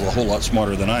Boswell is a whole lot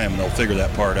smarter than I am, and they'll figure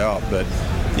that part out. But,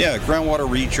 yeah, groundwater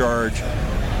recharge,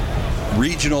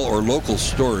 regional or local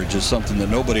storage is something that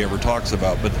nobody ever talks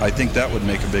about, but I think that would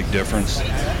make a big difference.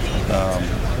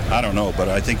 I don't know, but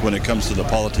I think when it comes to the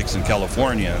politics in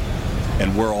California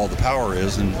and where all the power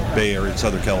is in Bay Area and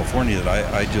Southern California,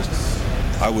 that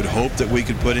I would hope that we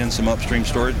could put in some upstream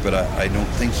storage, but I don't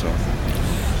think so.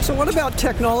 So what about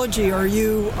technology? Are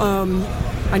you,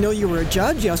 I know you were a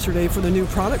judge yesterday for the new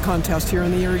product contest here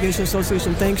in the Irrigation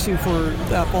Association. Thanks you for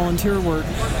that volunteer work.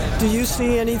 Do you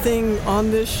see anything on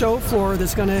this show floor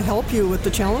that's going to help you with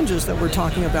the challenges that we're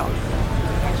talking about?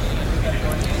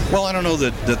 Well, I don't know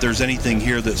that there's anything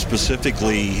here that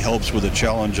specifically helps with the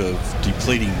challenge of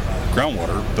depleting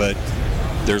groundwater, but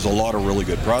there's a lot of really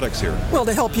good products here. Well,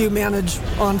 to help you manage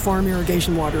on-farm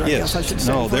irrigation water, I guess I should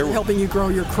say. No, they're helping you grow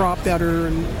your crop better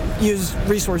and use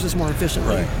resources more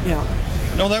efficiently. Right. Yeah.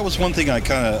 No, that was one thing I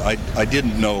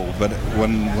didn't know, but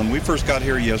when we first got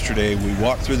here yesterday, we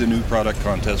walked through the new product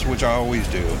contest, which I always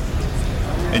do.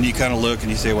 And you kind of look and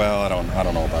you say, well, I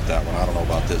don't know about that one. I don't know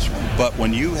about this one. But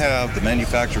when you have the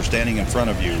manufacturer standing in front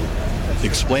of you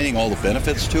explaining all the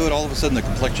benefits to it, all of a sudden the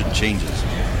complexion changes.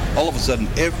 All of a sudden,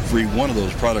 every one of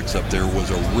those products up there was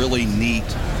a really neat,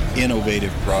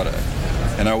 innovative product.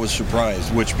 And I was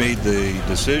surprised, which made the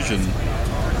decision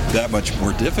that much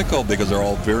more difficult because they're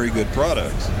all very good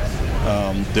products.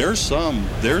 There's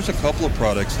a couple of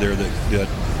products there that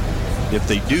if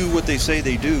they do what they say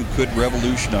they do, could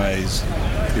revolutionize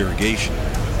irrigation.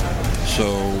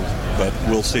 So, but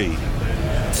we'll see.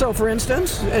 So, for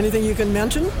instance, anything you can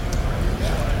mention?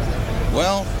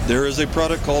 Well, there is a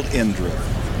product called Endrift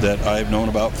that I've known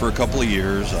about for a couple of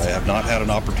years. I have not had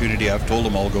an opportunity. I've told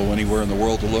them I'll go anywhere in the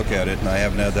world to look at it, and I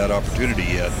haven't had that opportunity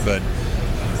yet. But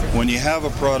when you have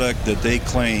a product that they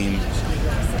claim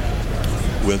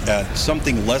with at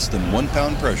something less than 1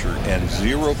 pound pressure and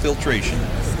 0 filtration,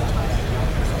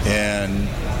 and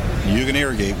you can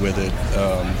irrigate with it,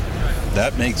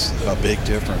 that makes a big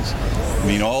difference. I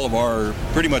mean,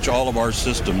 pretty much all of our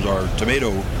systems, our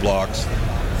tomato blocks,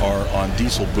 are on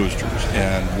diesel boosters,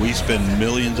 and we spend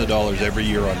millions of dollars every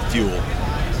year on fuel.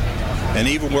 And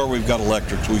even where we've got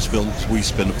electrics, we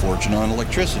spend a fortune on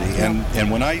electricity. And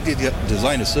when I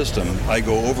design a system, I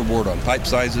go overboard on pipe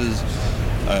sizes,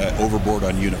 overboard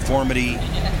on uniformity,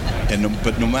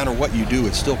 but no matter what you do,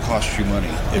 it still costs you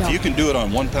money. If you can do it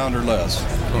on 1 pound or less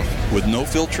with no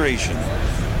filtration,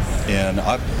 and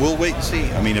we'll wait and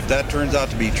see. I mean, if that turns out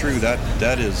to be true,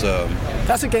 that is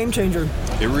that's a game changer.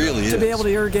 It really is. To be able to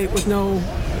irrigate with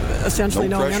essentially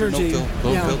no pressure, energy,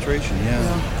 no filtration.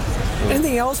 Yeah.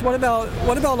 Anything else? What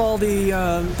about all the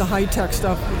high tech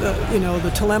stuff?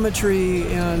 The telemetry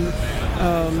and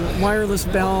wireless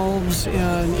valves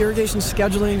and irrigation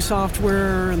scheduling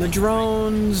software and the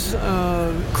drones,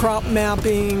 crop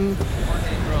mapping.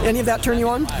 Any of that turn you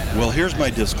on? Well, here's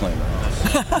my disclaimer.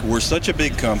 We're such a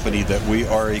big company that we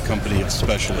are a company of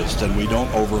specialists, and we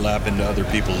don't overlap into other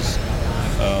people's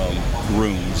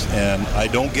rooms. And I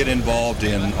don't get involved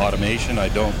in automation. I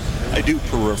do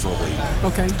peripherally.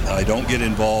 Okay. I don't get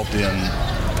involved in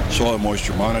soil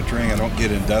moisture monitoring.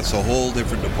 That's a whole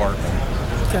different department.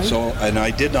 Okay. So, and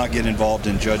I did not get involved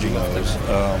in judging those.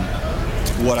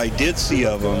 What I did see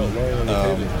of them,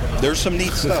 there's some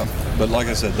neat stuff. But like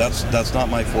I said, that's not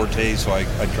my forte, so I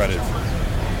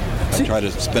try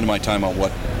to spend my time on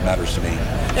what matters to me.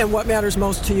 And what matters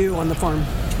most to you on the farm?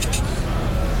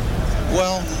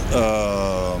 Well,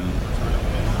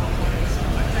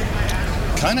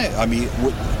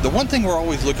 the one thing we're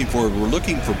always looking for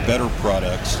better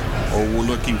products, or we're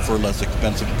looking for less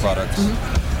expensive products.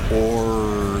 Mm-hmm.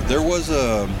 Or there was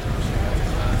of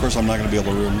course I'm not going to be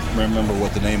able to remember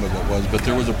what the name of it was, but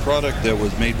there was a product that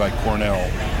was made by Cornell,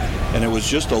 and it was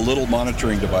just a little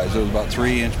monitoring device. It was about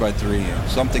 3 inch by 3 inch,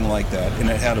 something like that, and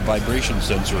it had a vibration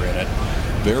sensor in it.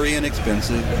 Very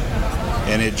inexpensive,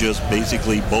 and it just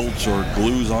basically bolts or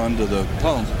glues onto the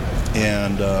pump,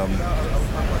 and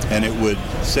it would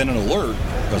send an alert,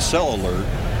 a cell alert,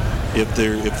 if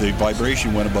the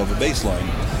vibration went above a baseline.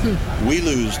 We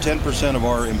lose 10% of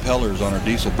our impellers on our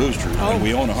diesel boosters, and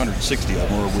we own 160 of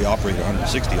them, or we operate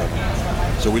 160 of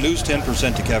them. So we lose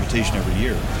 10% to cavitation every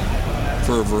year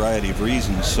for a variety of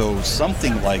reasons. So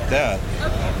something like that,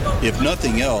 if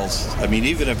nothing else, I mean,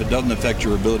 even if it doesn't affect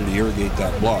your ability to irrigate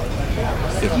that block,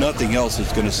 if nothing else,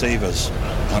 it's going to save us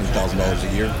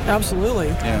 $100,000 a year. Absolutely.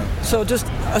 Yeah. So just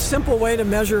a simple way to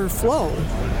measure flow.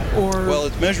 Well,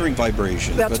 it's measuring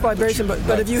vibration. That's vibration,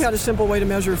 but if you had a simple way to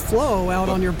measure flow out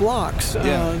on your blocks,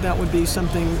 that would be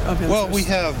something of interest. Well, we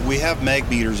have mag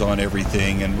meters on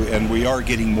everything, and we are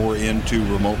getting more into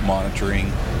remote monitoring.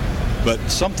 But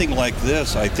something like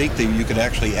this, I think that you could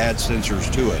actually add sensors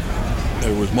to it.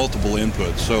 There was multiple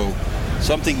inputs, so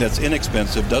something that's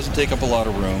inexpensive, doesn't take up a lot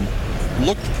of room,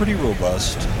 looked pretty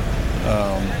robust.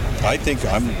 I think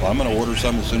I'm going to order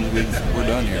some as soon as we're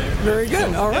done here. Very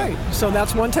good. All right. So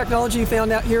that's one technology you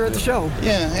found out here at the show.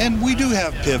 Yeah, and we do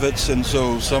have pivots, and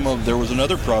so there was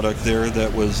another product there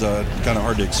that was kind of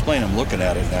hard to explain. I'm looking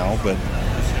at it now, but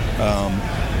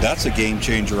that's a game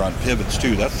changer on pivots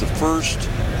too. That's the first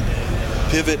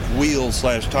pivot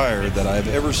wheel/tire that I've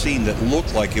ever seen that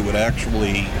looked like it would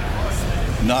actually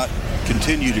not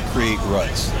continue to create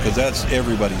ruts, because that's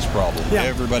everybody's problem. Yeah.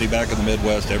 Everybody back in the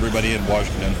Midwest, everybody in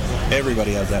Washington,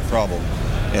 everybody has that problem.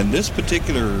 And this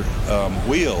particular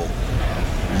wheel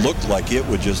looked like it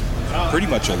would just pretty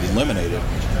much eliminate it.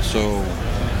 So,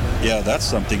 yeah, that's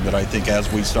something that I think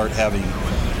as we start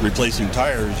replacing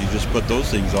tires, you just put those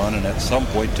things on, and at some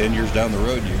point 10 years down the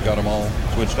road you've got them all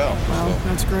switched out. Wow, so,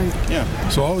 that's great. Yeah.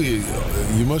 So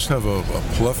you must have a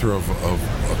plethora of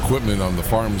equipment on the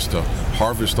farms to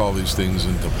harvest all these things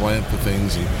and to plant the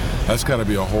things, and that's got to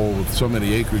be a whole, with so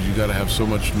many acres, you got to have so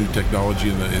much new technology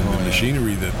in the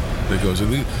machinery that goes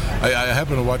in. I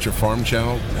happen to watch a farm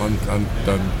channel on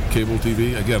cable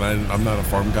TV. Again, I'm not a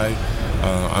farm guy,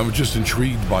 I'm just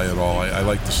intrigued by it all. I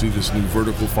like to see this new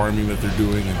vertical farming that they're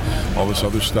doing and all this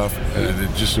other stuff. And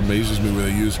it just amazes me where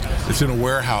it's in a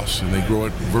warehouse and they grow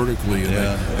it vertically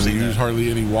and they use hardly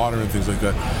any water and things like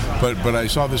that. But I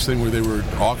saw this thing where they were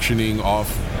auctioning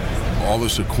off all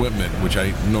this equipment, which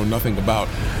I know nothing about,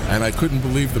 and I couldn't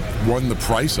believe the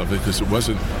price of it, because it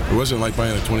wasn't like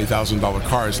buying a $20,000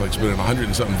 car. It's like spending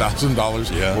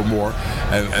 $100,000 or more,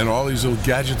 and all these little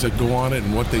gadgets that go on it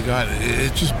and what they got.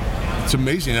 It's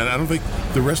amazing. And I don't think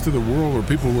the rest of the world or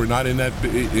people who are not in that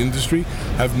industry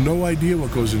have no idea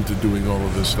what goes into doing all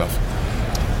of this stuff.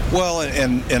 Well,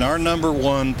 and our number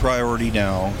one priority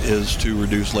now is to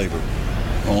reduce labor.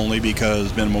 Only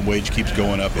because minimum wage keeps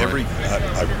going up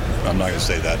I'm not going to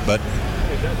say that, but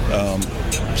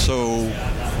so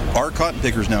our cotton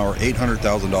pickers now are $800,000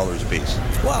 a piece.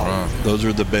 Wow. Those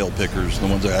are the bale pickers, the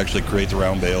ones that actually create the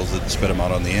round bales that spit them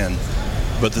out on the end.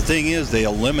 But the thing is, they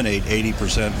eliminate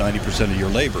 80%, 90% of your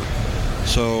labor.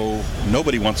 So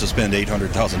nobody wants to spend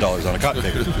 $800,000 on a cotton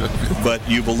picker. But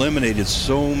you've eliminated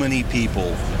so many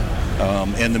people.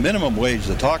 And the minimum wage,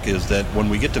 the talk is that when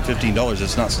we get to $15,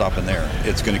 it's not stopping there.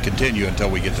 It's going to continue until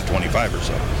we get to 25 or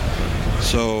so.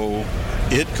 So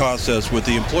it costs us, with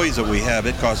the employees that we have,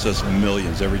 it costs us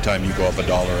millions every time you go up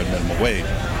 $1 in minimum wage.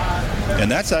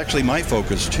 And that's actually my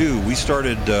focus too. We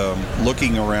started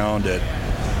looking around at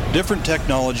different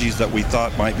technologies that we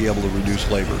thought might be able to reduce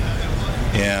labor.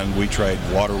 And we tried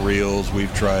water reels,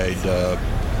 we've tried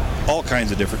all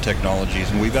kinds of different technologies,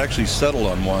 and we've actually settled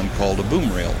on one called a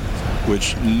boom reel,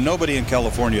 which nobody in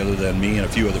California other than me and a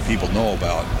few other people know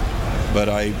about. But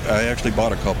I actually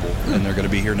bought a couple, and they're going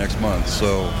to be here next month.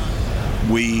 So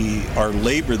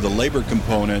the labor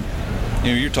component,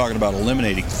 you're talking about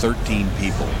eliminating 13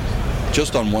 people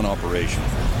just on one operation.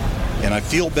 And I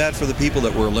feel bad for the people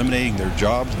that we're eliminating their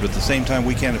jobs, but at the same time,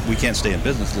 we can't stay in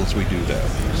business unless we do that.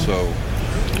 So,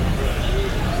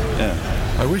 yeah.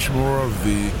 I wish more of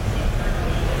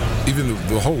even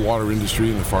the whole water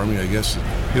industry and the farming, I guess.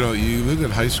 You look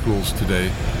at high schools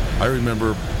today. I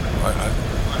remember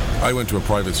I went to a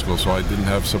private school, so I didn't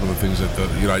have some of the things that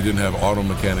I didn't have auto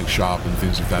mechanic shop and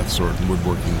things of that sort, and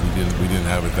woodworking. We didn't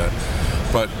have it that.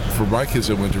 But for my kids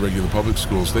that went to regular public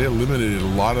schools, they eliminated a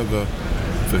lot of the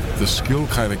skill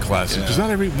kind of classes, because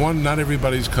not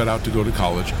everybody's cut out to go to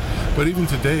college. But even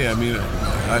today, I mean,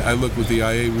 I look with the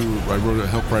IA. I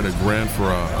helped write a grant for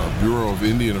a Bureau of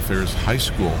Indian Affairs high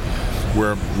school,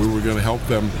 where we were going to help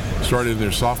them start in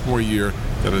their sophomore year,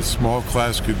 that a small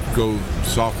class could go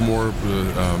sophomore,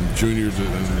 junior,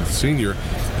 and senior,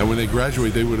 and when they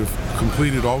graduate, they would have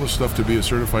completed all the stuff to be a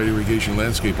certified irrigation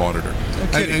landscape auditor.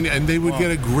 And they would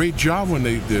get a great job when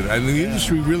they did. And the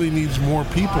industry really needs more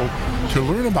people to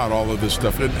learn about all of this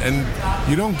stuff. And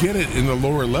you don't get it in the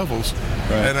lower levels.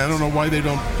 Right. And I don't know why they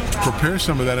don't prepare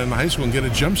some of that in high school and get a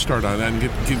jump start on that and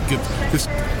get this.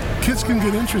 Kids can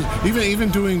get interested,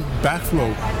 even doing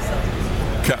backflow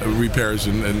repairs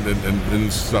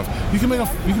and stuff. You can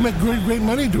make great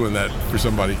money doing that for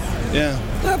somebody. Yeah.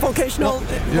 Vocational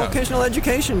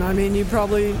education. I mean, you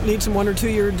probably need some 1 or 2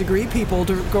 year degree people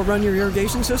to go run your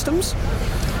irrigation systems.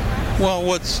 Well,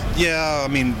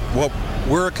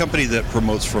 we're a company that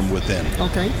promotes from within.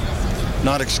 Okay.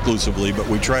 Not exclusively, but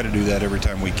we try to do that every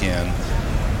time we can.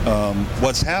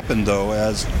 What's happened though,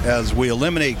 as we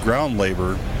eliminate ground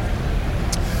labor,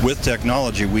 with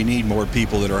technology, we need more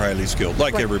people that are highly skilled,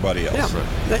 like everybody else.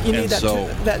 Yeah. You need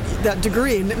that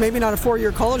degree, maybe not a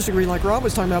 4-year college degree like Rob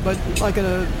was talking about, but like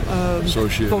an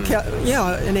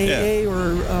AA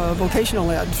or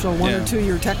vocational ed, so 1 or 2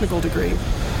 year technical degree.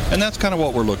 And that's kind of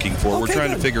what we're looking for. We're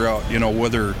trying to figure out,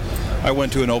 whether. I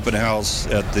went to an open house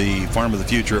at the Farm of the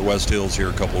Future at West Hills here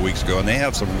a couple of weeks ago, and they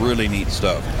have some really neat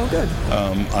stuff. Oh, good.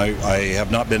 I have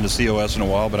not been to COS in a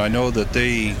while, but I know that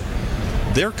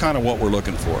they're kind of what we're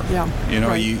looking for. Yeah.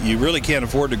 Right. You really can't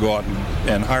afford to go out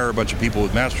and hire a bunch of people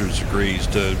with master's degrees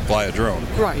to fly a drone.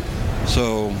 Right.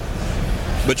 So,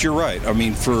 but you're right. I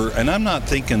mean,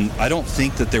 I don't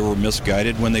think that they were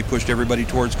misguided when they pushed everybody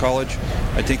towards college.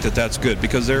 I think that that's good,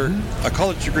 because a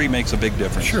college degree makes a big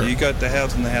difference. Sure. You got the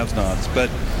haves and the have-nots, but...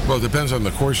 Well, it depends on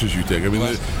the courses you take. I mean,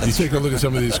 you take a look at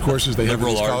some of these courses they have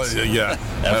in college. Yeah.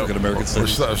 African-American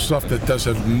studies. Or stuff that does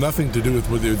have nothing to do with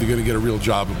whether they're going to get a real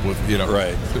job with,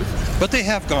 Right. But they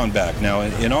have gone back. Now,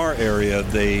 in our area,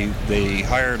 they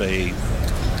hired a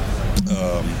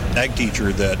ag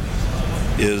teacher that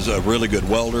is a really good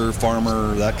welder,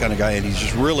 farmer, that kind of guy, and he's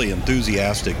just really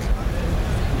enthusiastic.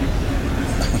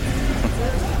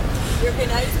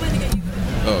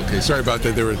 Oh, okay. Sorry about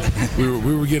that.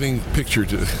 We were getting pictured.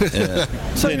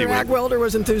 So your ag welder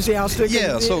was enthusiastic.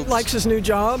 Yeah, and so- he likes his new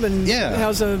job and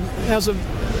has a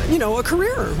a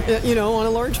career on a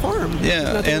large farm.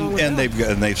 Yeah, Nothing wrong with and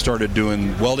that. they've started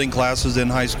doing welding classes in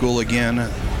high school again.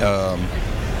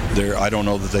 I don't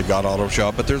know that they've got auto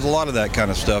shop, but there's a lot of that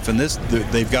kind of stuff. And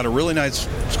they've got a really nice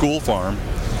school farm,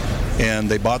 and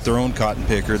they bought their own cotton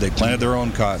picker. They planted their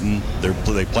own cotton.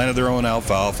 They planted their own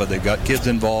alfalfa. They've got kids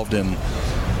involved in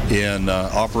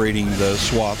operating the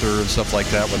swather and stuff like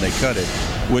that when they cut it,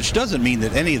 which doesn't mean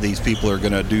that any of these people are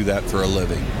going to do that for a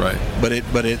living. Right. But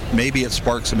maybe it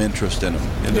sparks some interest in them,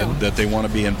 and that they want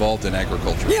to be involved in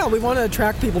agriculture. Yeah, we want to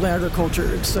attract people to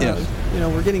agriculture. It's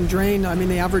we're getting drained. I mean,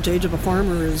 the average age of a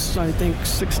farmer is, I think,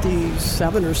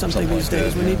 67 or something these like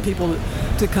days. that, We need people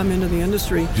to come into the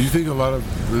industry. Do you think a lot of,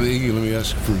 Iggy, let me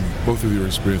ask from both of your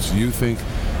experience, do you think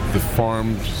the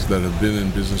farms that have been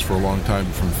in business for a long time,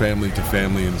 from family to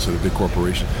family instead of big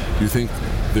corporation, do you think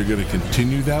they're going to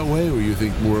continue that way, or you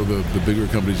think more of the bigger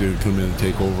companies are going to come in and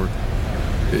take over?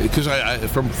 Because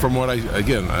from what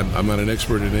I'm not an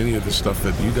expert in any of the stuff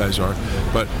that you guys are,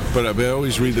 but I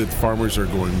always read that farmers are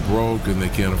going broke and they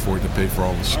can't afford to pay for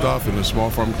all the stuff. And a small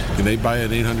farm, can they buy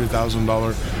an $800,000?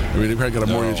 I mean, they've probably got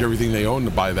to mortgage everything they own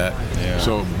to buy that. Yeah.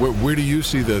 So where do you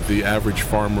see the average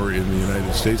farmer in the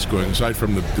United States going, aside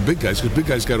from the big guys? Because big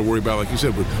guys got to worry about, like you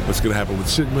said, what's going to happen with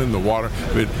Sigmund, the water.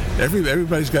 I mean,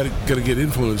 everybody's got to get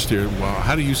influenced here. Well,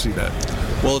 how do you see that?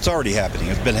 Well, it's already happening.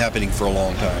 It's been happening for a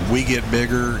long time. We get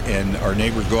bigger, and our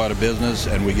neighbors go out of business,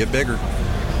 and we get bigger.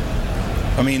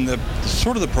 I mean, the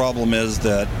problem is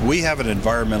that we have an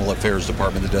environmental affairs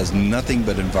department that does nothing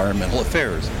but environmental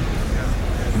affairs.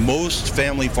 Most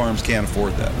family farms can't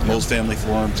afford that. Most family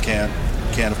farms can't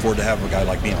afford to have a guy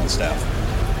like me on staff.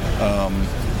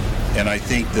 And I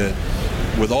think that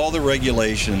with all the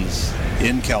regulations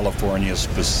in California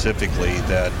specifically,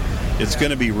 that it's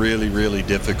going to be really, really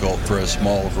difficult for a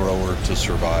small grower to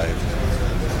survive.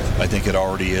 I think it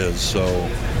already is. So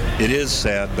it is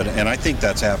sad, and I think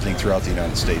that's happening throughout the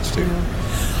United States too.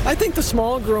 I think the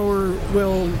small grower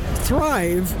will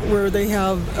thrive where they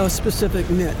have a specific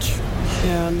niche.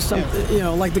 And some,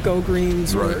 like the Go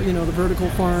Greens, or the vertical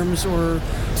farms, or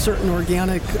certain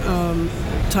organic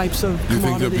types of Do you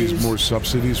think commodities. there'll be more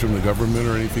subsidies from the government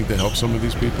or anything to help some of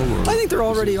these people? Or I think there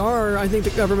already are. I think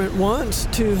the government wants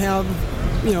to have,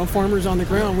 farmers on the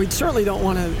ground. We certainly don't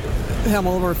want to have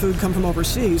all of our food come from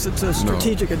overseas. It's a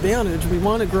strategic advantage. We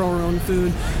want to grow our own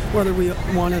food, whether we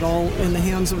want it all in the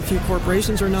hands of a few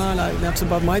corporations or not. That's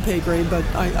above my pay grade. But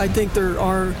I think there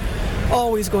are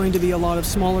always going to be a lot of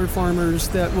smaller farmers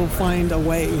that will find a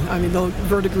way. I mean, they'll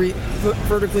vertically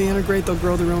integrate. They'll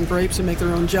grow their own grapes and make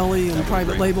their own jelly and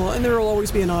private label, and there will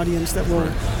always be an audience that will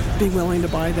be willing to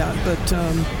buy that. But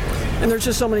and there's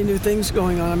just so many new things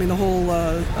going on. I mean, the whole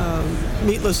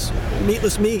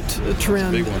meatless meat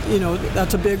trend.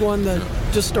 That's a big one that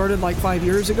just started like 5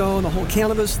 years ago. The whole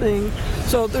cannabis thing.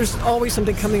 So there's always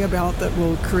something coming about that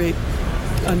will create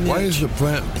a niche. Why is the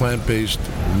plant-based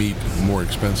meat more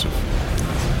expensive?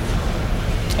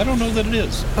 I don't know that it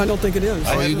is. I don't think it is.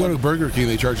 Oh, you go to Burger King,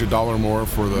 they charge $1 more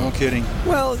for the... No kidding.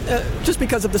 Well, just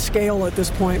because of the scale at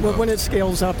this point. When it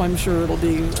scales up, I'm sure it'll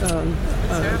be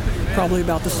probably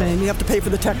about the same. You have to pay for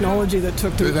the technology that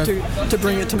took to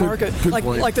bring it to market.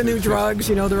 Like the new drugs,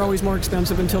 they're always more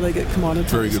expensive until they get commoditized.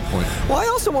 Very good point. Well, I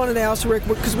also wanted to ask Rick,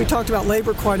 because we talked about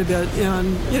labor quite a bit,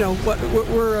 and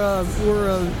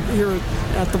we're here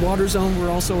at the Water Zone. We're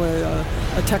also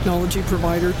a technology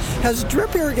provider. Has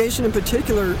drip irrigation in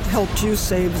particular helped you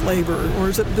save labor, or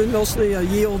has it been mostly a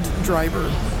yield driver?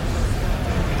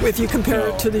 If you compare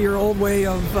it to your old way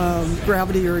of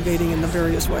gravity irrigating in the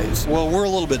various ways. Well, we're a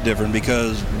little bit different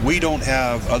because we don't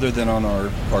have, other than on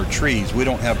our trees, we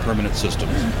don't have permanent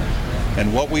systems.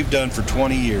 And what we've done for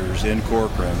 20 years in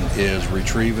Corcoran is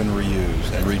retrieve and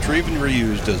reuse. And retrieve and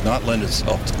reuse does not lend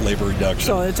itself to labor reduction.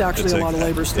 So it's actually a lot of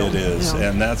labor still. It is.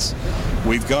 Yeah. And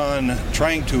we've gone,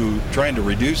 trying to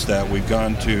reduce that, we've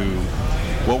gone to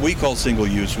what we call single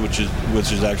use, which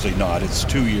is actually not. It's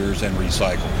 2 years and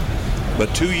recycle.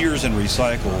 But 2 years and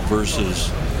recycle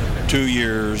versus 2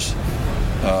 years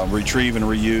retrieve and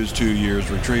reuse, 2 years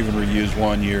retrieve and reuse,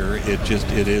 1 year.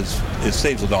 It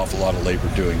saves an awful lot of labor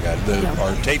doing that.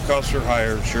 Our tape costs are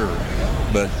higher, sure,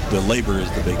 but the labor is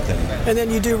the big thing. And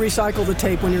then you do recycle the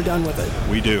tape when you're done with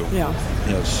it. We do. Yeah.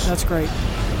 Yes. That's great.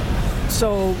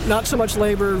 So not so much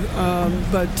labor,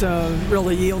 but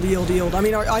really yield. I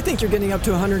mean, I think you're getting up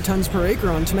to 100 tons per acre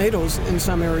on tomatoes in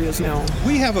some areas now.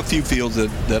 We have a few fields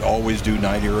that always do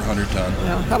 90 or 100 tons.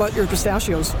 Yeah. How about your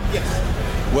pistachios?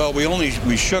 Yes. Well,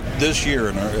 we shook this year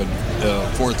in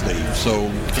our fourth leaf, so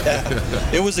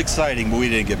it was exciting, but we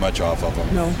didn't get much off of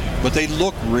them. No. But they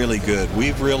look really good.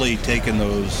 We've really taken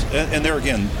those, and there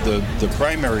again, the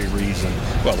primary reason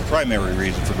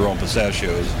for growing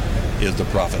pistachios is the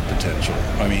profit potential.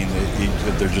 I mean,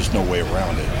 there's just no way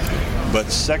around it.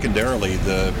 But secondarily,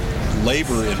 the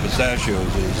labor in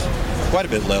pistachios is quite a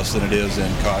bit less than it is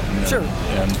in cotton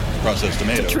and processed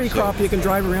tomatoes. It's a tree crop you can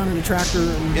drive around in a tractor.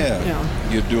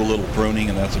 And, you do a little pruning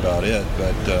and that's about it.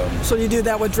 But so you do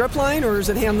that with drip line, or is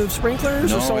it hand moved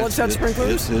sprinklers or solid set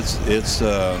sprinklers? It's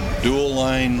dual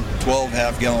line 12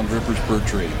 half-gallon drippers per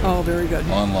tree. Oh, very good.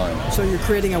 Online. So you're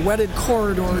creating a wetted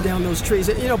corridor down those trees.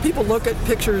 You know, people look at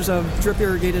pictures of drip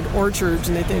irrigated orchards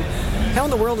and they think, how in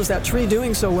the world is that tree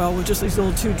doing so well with just these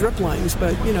little 2 drip lines?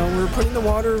 But you know, we're putting the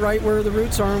water right where the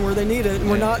roots are and where they need it, and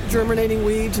we're not germinating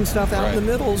weeds and stuff out in the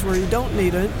middles where you don't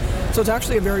need it. So it's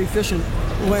actually a very efficient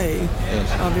way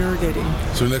of irrigating.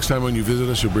 So next time when you visit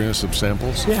us, you'll bring us some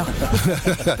samples? Yeah.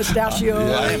 Pistachio.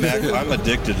 I'm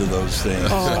addicted to those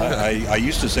things. I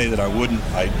used to say that I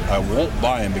won't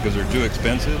buy them because they're too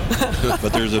expensive,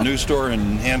 but there's a new store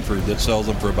in Hanford that sells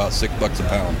them for about $6 a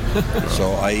pound.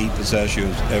 So I eat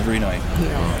pistachios every night.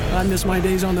 Yeah. I miss my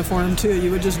days on the farm too.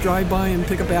 You would just drive by and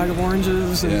pick a bag of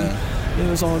oranges and it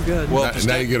was all good. Well,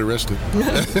 now you get arrested.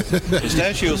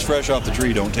 Pistachios fresh off the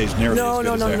tree don't taste nearly as good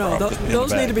as they are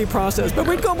Those need to be processed. But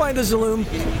we'd go by the Zaloom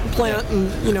plant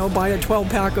and buy a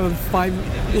 12-pack of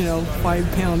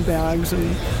 5-pound bags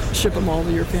and ship them all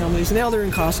to your families. Now they're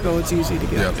in Costco. It's easy to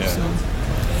get. So.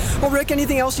 Well, Rick,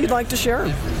 anything else you'd like to share?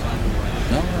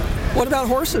 No. What about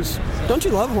horses? Don't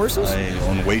you love horses? I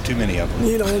own way too many of them.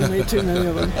 You own way too many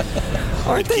of them.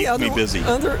 Aren't they keep me busy.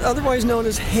 Otherwise known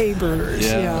as hay burners?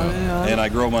 Yeah. And I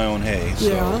grow my own hay,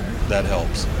 so that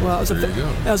helps. Well,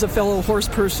 as a fellow horse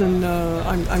person,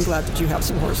 I'm glad that you have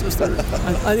some horses.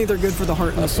 I think they're good for the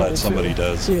heart and the soul. I'm glad somebody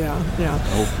does. Yeah. I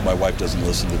hope my wife doesn't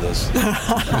listen to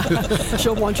this.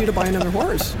 She'll want you to buy another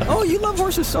horse. Oh, you love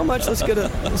horses so much. Let's get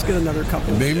another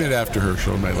couple. Name it after her.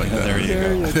 She'll might like that. There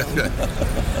you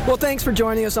go. Well, thanks for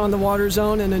joining us on the Water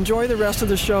Zone, and enjoy the rest of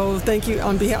the show. Thank you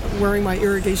on behalf wearing my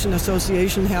Irrigation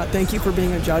Association hat. Thank you for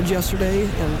being a judge yesterday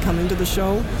and coming to the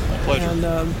show. Pleasure.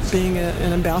 And being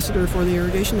an ambassador for the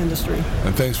irrigation industry.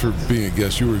 And thanks for being a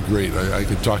guest. You were great. I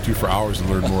could talk to you for hours and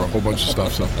learn more, a whole bunch of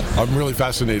stuff. So I'm really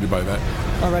fascinated by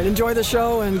that. All right. Enjoy the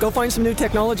show and go find some new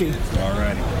technology. All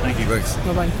righty. Thank you. Thanks.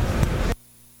 Bye-bye.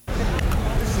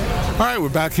 All right, we're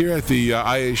back here at the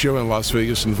IA show in Las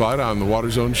Vegas, Nevada on the Water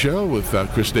Zone show with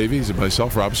Chris Davies and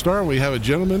myself, Rob Starr. We have a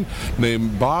gentleman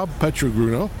named Bob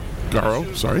Petrogruno.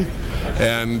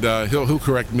 And he'll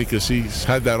correct me because he's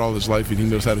had that all his life and he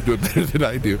knows how to do it better than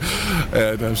I do.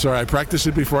 And I'm sorry, I practiced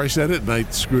it before I said it and I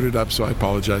screwed it up, so I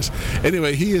apologize.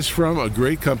 Anyway, he is from a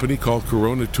great company called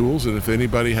Corona Tools, and if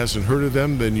anybody hasn't heard of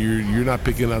them, then you're not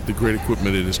picking out the great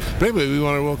equipment it is. But anyway, we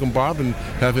want to welcome Bob and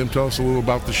have him tell us a little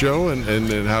about the show and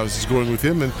how it's going with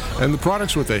him and the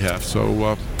products what they have.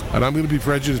 So, and I'm going to be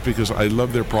prejudiced because I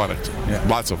love their product. Yeah.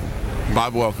 Lots of them.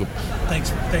 Bob, welcome.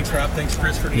 Thanks, Rob. Thanks,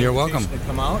 Chris, for the invitation to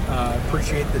come out.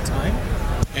 Appreciate the time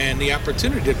and the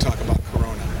opportunity to talk about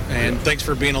Corona. And thanks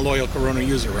for being a loyal Corona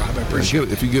user, Rob. I appreciate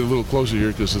it. If you get a little closer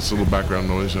here, because it's a little background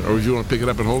noise, or if you want to pick it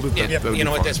up and hold it, you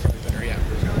know what? That's probably better. Yeah.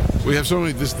 We have so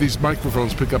many. These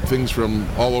microphones pick up things from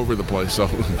all over the place. So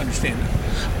understand.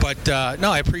 But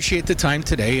no, I appreciate the time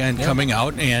today and coming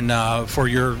out and for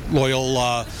your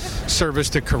loyal service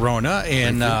to Corona.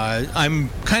 And I'm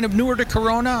kind of newer to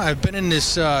Corona. I've been in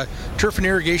this turf and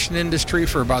irrigation industry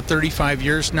for about 35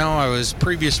 years now. I was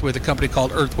previous with a company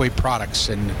called Earthway Products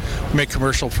and we make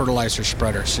commercial fertilizer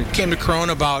spreaders. It came to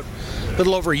Corona about a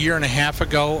little over a year and a half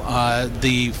ago.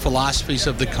 The philosophies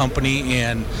of the company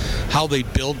and how they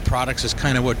build products is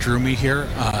kind of what drew me here.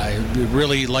 I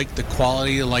really like the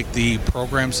quality, like the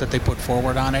programs that they put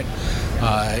forward on it,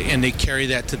 and they carry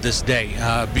that to this day.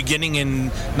 Beginning in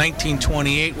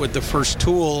 1928 with the first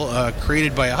tool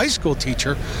created by a high school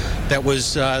teacher that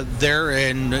was there,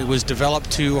 and it was developed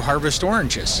to harvest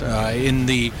oranges. In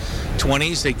the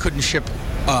 20s, they couldn't ship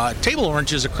table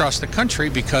oranges across the country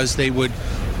because they would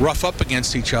rough up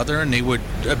against each other and they would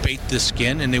abate the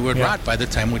skin and they would rot by the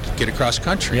time we could get across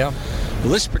country. Yeah. Well,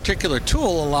 this particular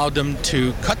tool allowed them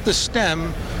to cut the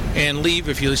stem and leave.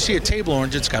 If you see a table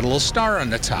orange, it's got a little star on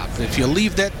the top. If you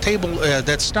leave that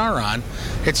that star on,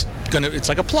 it's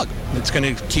like a plug. It's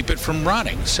going to keep it from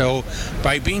rotting. So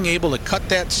by being able to cut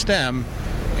that stem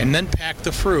and then packed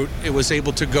the fruit, it was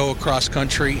able to go across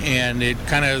country, and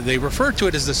they refer to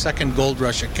it as the second gold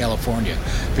rush of California,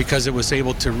 because it was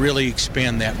able to really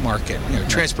expand that market.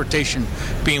 Transportation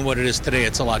being what it is today,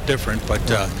 it's a lot different, but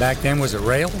back then, was it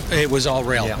rail? It was all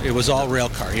rail. Yeah. It was all rail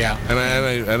car, yeah.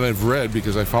 And I've read,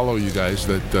 because I follow you guys,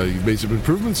 that you've made some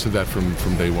improvements to that from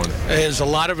day one. There's a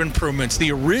lot of improvements.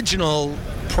 The original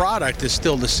product is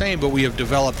still the same, but we have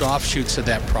developed offshoots of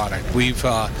that product. We've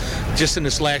just in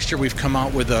this last year, we've come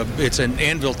out with it's an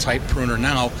anvil type pruner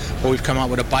now, but we've come out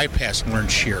with a bypass worn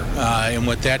shear, and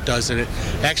what that does is it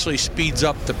actually speeds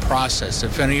up the process.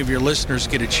 If any of your listeners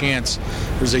get a chance,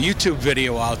 there's a YouTube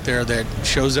video out there that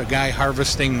shows a guy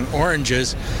harvesting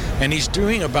oranges, and he's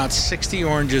doing about 60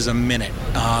 oranges a minute.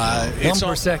 One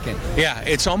per second. Yeah,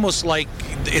 it's almost like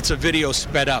it's a video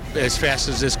sped up as fast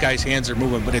as this guy's hands are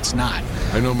moving, but it's not.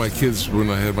 I know my kids, when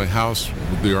I have my house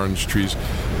with the orange trees,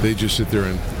 they just sit there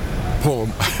and pull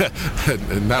them,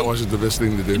 and that wasn't the best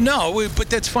thing to do. No, but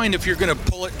that's fine if you're going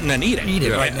to pull it and then eat it. Eat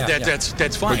it, right now.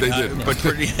 That's fine. But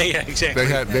they did. Yeah, exactly.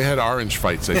 They had orange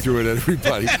fights. They threw it at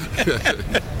everybody.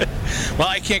 Well,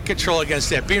 I can't control against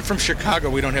that. Being from Chicago,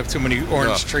 we don't have too many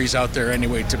orange trees out there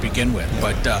anyway to begin with.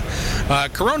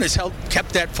 But Corona's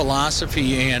kept that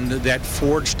philosophy and that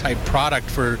forged type product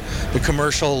for the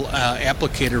commercial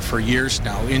applicator for years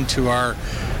now into our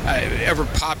ever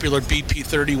popular BP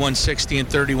 3160 and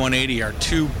 3180, our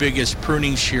two biggest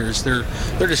pruning shears. They're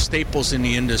the staples in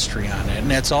the industry on it, and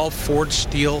that's all forged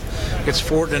steel. It's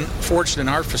forged in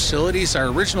our facilities. Our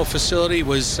original facility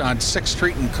was on 6th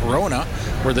Street in Corona,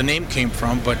 where the name came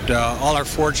from, but all our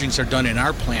forgings are done in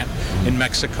our plant in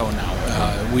Mexico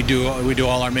now. We do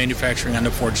all our manufacturing on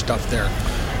the forged stuff there.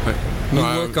 Go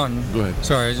ahead.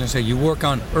 Sorry, I was going to say, you work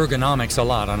on ergonomics a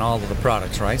lot on all of the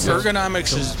products, right?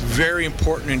 Ergonomics is very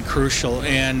important and crucial,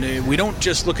 and we don't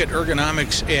just look at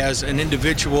ergonomics as an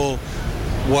individual,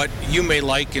 what you may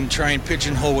like, and try and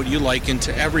pigeonhole what you like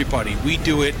into everybody. We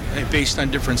do it based on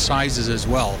different sizes as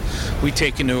well. We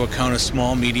take into account a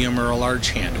small, medium, or a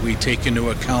large hand. We take into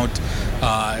account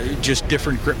just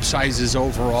different grip sizes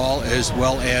overall, as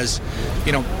well as,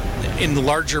 in the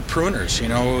larger pruners.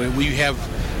 We have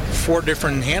 4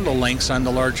 different handle lengths on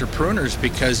the larger pruners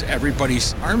because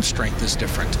everybody's arm strength is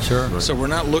different. Sure. Right. So we're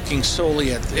not looking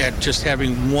solely at just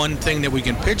having one thing that we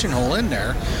can pigeonhole in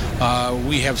there.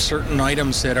 We have certain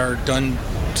items that are done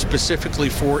specifically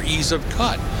for ease of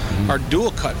cut. Our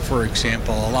dual cut, for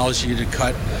example, allows you to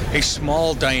cut a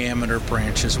small diameter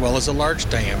branch as well as a large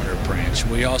diameter branch.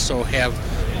 We also have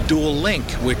dual link,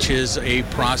 which is a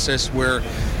process where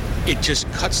it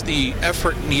just cuts the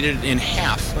effort needed in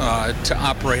half to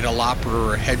operate a lopper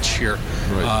or a head shear.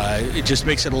 Right. It just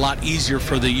makes it a lot easier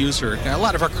for the user. And a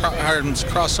lot of our items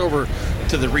cross over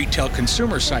to the retail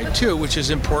consumer side too, which is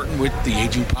important with the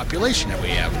aging population that we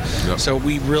have. Yep. So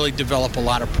we really develop a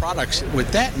lot of products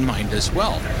with that in mind as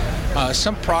well.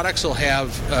 Some products will have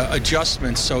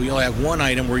adjustments, so you'll have one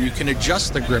item where you can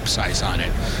adjust the grip size on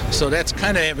it. So that's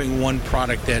kind of having one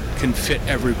product that can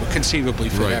conceivably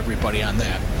fit everybody on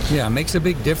that. Yeah, it makes a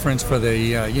big difference for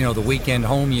the the weekend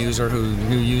home user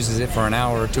who uses it for an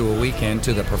hour or two a weekend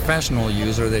to the professional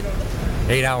user that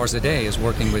 8 hours a day is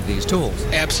working with these tools.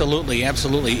 Absolutely.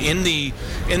 In the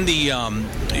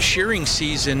shearing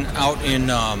season out in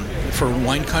for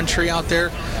wine country out there,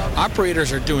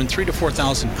 operators are doing 3,000 to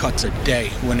 4,000 cuts a day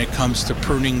when it comes to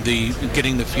pruning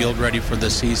getting the field ready for the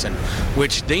season,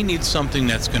 which they need something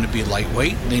that's going to be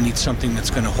lightweight. They need something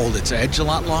that's going to hold its edge a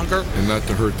lot longer. And not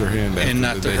to hurt their hand.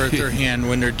 Hurt their hand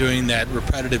when they're doing that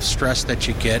repetitive stress that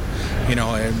you get,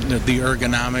 the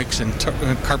ergonomics and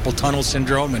carpal tunnel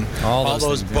syndrome and all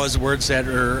those buzzwords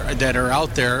that are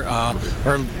out there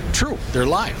are true. They're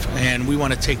live, and we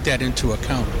want to take that into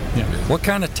account. Yeah. What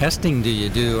kind of testing do you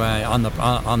do on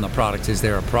the product? Is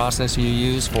there a process you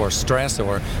use for stress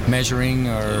or measuring?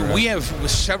 Or we have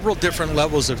several different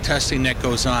levels of testing that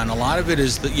goes on. A lot of it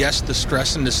is the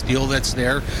stress in the steel that's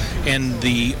there, and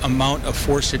the amount of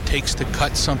force it takes to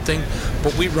cut something.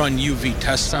 But we run UV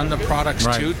tests on the products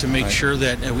too to make sure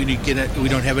that we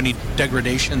don't have any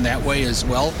degradation that way as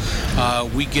well.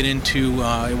 We get into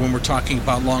when we're talking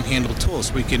about long-handled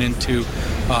tools, we get into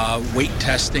weight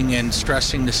testing and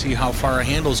stressing to see how far a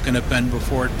handle is going to bend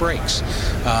before it breaks.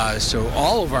 So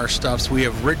all of our stuffs, we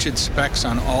have rigid specs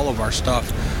on all of our stuff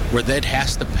where that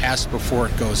has to pass before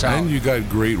it goes out. And you got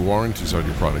great warranties on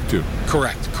your product too.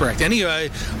 Correct. Anyway,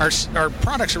 our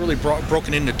products are really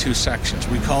broken into 2 sections.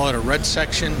 We call it a red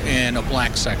section and a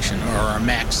black section, or our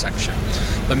Max section.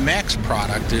 The Max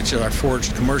product, which is our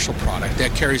forged commercial product,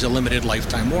 that carries a limited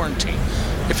lifetime warranty.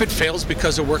 If it fails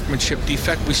because of workmanship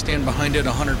defect, we stand behind it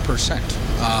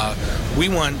 100%. We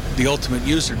want the ultimate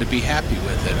user to be happy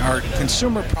with it. Our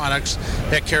consumer products,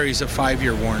 that carries a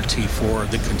 5-year warranty for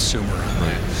the consumer on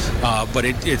that. But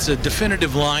it's a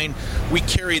definitive line. We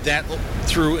carry that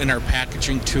through in our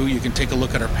packaging too. You can take a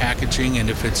look at our packaging, and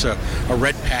if it's a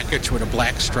red package with a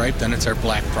black stripe, then it's our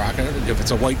black product. If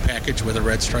it's a white package with a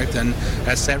red stripe, then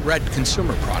that's that red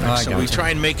consumer product. So we try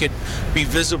and make it be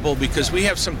visible, because we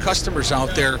have some customers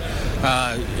out there,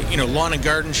 lawn and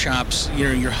garden shops,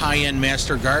 your high-end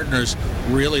master gardeners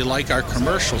really like our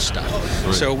commercial stuff.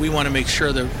 Right. So we want to make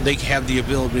sure that they have the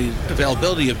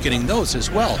availability of getting those as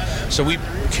well. So we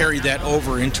carry that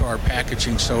over into our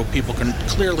packaging so people can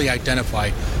clearly identify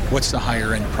what's the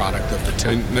higher end product of the two.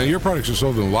 And now your products are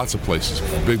sold in lots of places,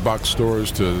 from big box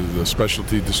stores to the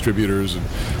specialty distributors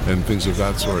and things of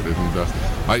that sort. And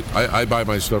I buy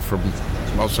my stuff from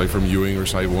Ewing or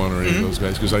Site One or any of those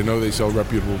guys, because I know they sell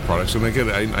reputable products, and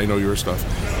I know your stuff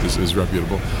is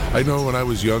reputable. I know when I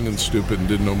was young and stupid and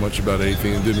didn't know much about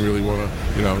anything and didn't really want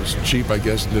to, I was cheap, I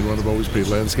guess, and didn't want to always pay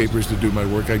landscapers to do my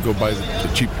work, I'd go buy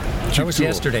the cheap That was tool.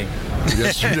 yesterday.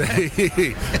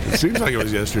 It seems like it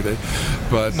was yesterday.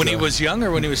 But when he was young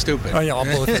or when he was stupid? Oh, yeah, I'll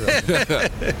both of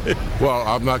them. Well,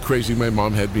 I'm not crazy. My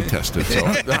mom had me tested, so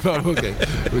I'm okay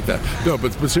with that. No,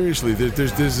 but seriously,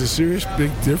 there's a serious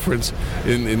big difference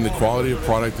in the quality of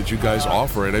product that you guys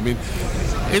offer. And I mean,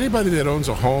 anybody that owns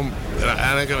a home,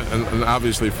 and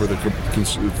obviously for the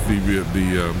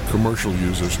commercial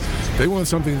users, they want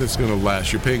something that's going to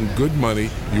last. You're paying good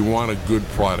money. You want a good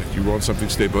product. You want something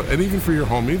stable. And even for your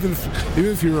home, even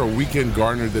if you're a weekend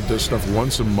gardener that does stuff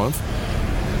once a month,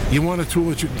 you want a tool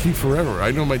that you can keep forever.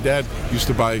 I know my dad used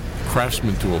to buy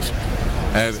Craftsman tools.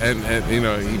 And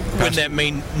when that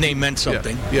name meant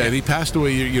something. Yeah, and he passed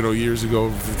away, years ago,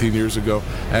 15 years ago,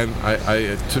 and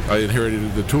I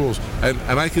inherited the tools, and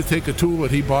I could take a tool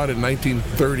that he bought in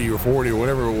 1930 or 40 or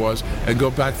whatever it was, and go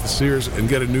back to Sears and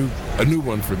get a new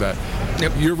one for that.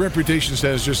 Yep. Your reputation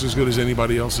stands just as good as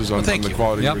anybody else's on the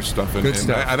quality of your stuff,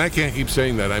 and I can't keep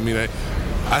saying that. I mean,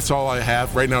 that's all I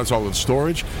have right now. It's all in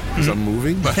storage because I'm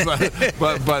moving.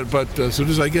 But as soon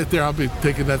as I get there, I'll be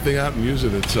taking that thing out and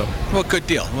using it. So, well, good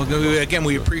deal. Well, again,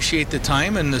 we appreciate the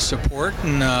time and the support,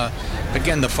 and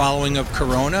again, the following of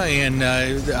Corona and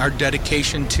our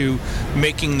dedication to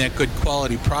making that good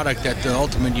quality product that the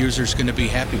ultimate user is going to be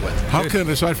happy with. How can,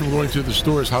 aside from going to the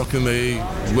stores, how can they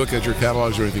look at your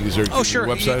catalogs or anything? Is there a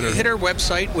website? Hit our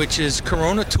website, which is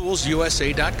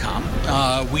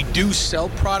coronatoolsusa.com. We do sell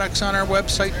products on our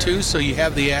website too, so you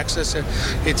have the access.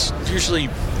 It's usually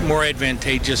more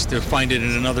advantageous to find it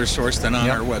in another source than on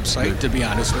our website, to be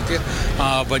honest with you.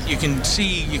 But you can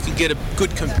get a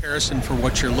good comparison for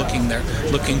what you're looking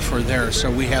for there. So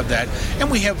we have that,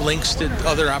 and we have links to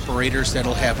other operators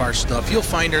that'll have our stuff. You'll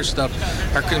find our stuff,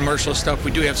 our commercial stuff. We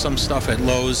do have some stuff at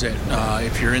Lowe's.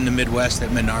 If you're in the Midwest,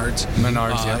 at Menards.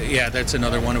 Yeah, that's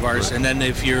another one of ours. And then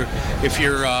if you're,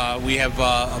 we have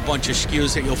a bunch of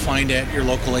SKUs that you'll find at your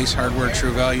local Ace Hardware,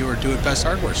 True Value, or Do It Best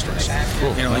hardware stores.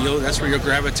 Cool. That's where you'll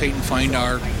gravitate and find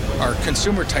our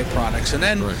consumer type products. And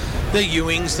then the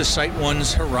Ewings, the Site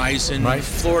Ones, Horizon,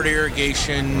 Florida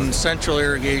Irrigation, Central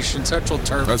Irrigation, Central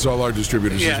Turf. That's all our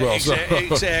distributors as well.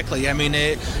 Exactly. I mean,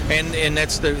 and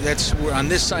that's on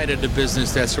this side of the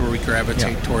business. That's where we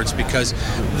gravitate towards, because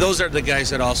those are the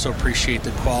guys that also appreciate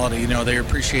the quality. They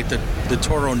appreciate the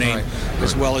Toro name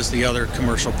as well as the other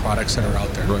commercial products that are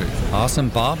out there. Right. Awesome,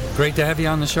 Bob. Great to have you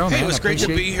on the show, man. Hey, it was great to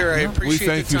be here. I appreciate the time. We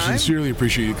thank you, sincerely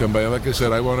appreciate you come by. Like I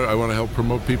said, I want to help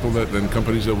promote people and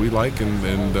companies that we like,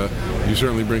 and you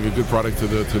certainly bring a good product to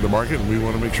the market, and we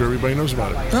want to make sure everybody knows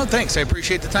about it. No, thanks. I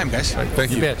appreciate the time, guys. All right,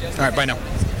 thank you. All right, bye now.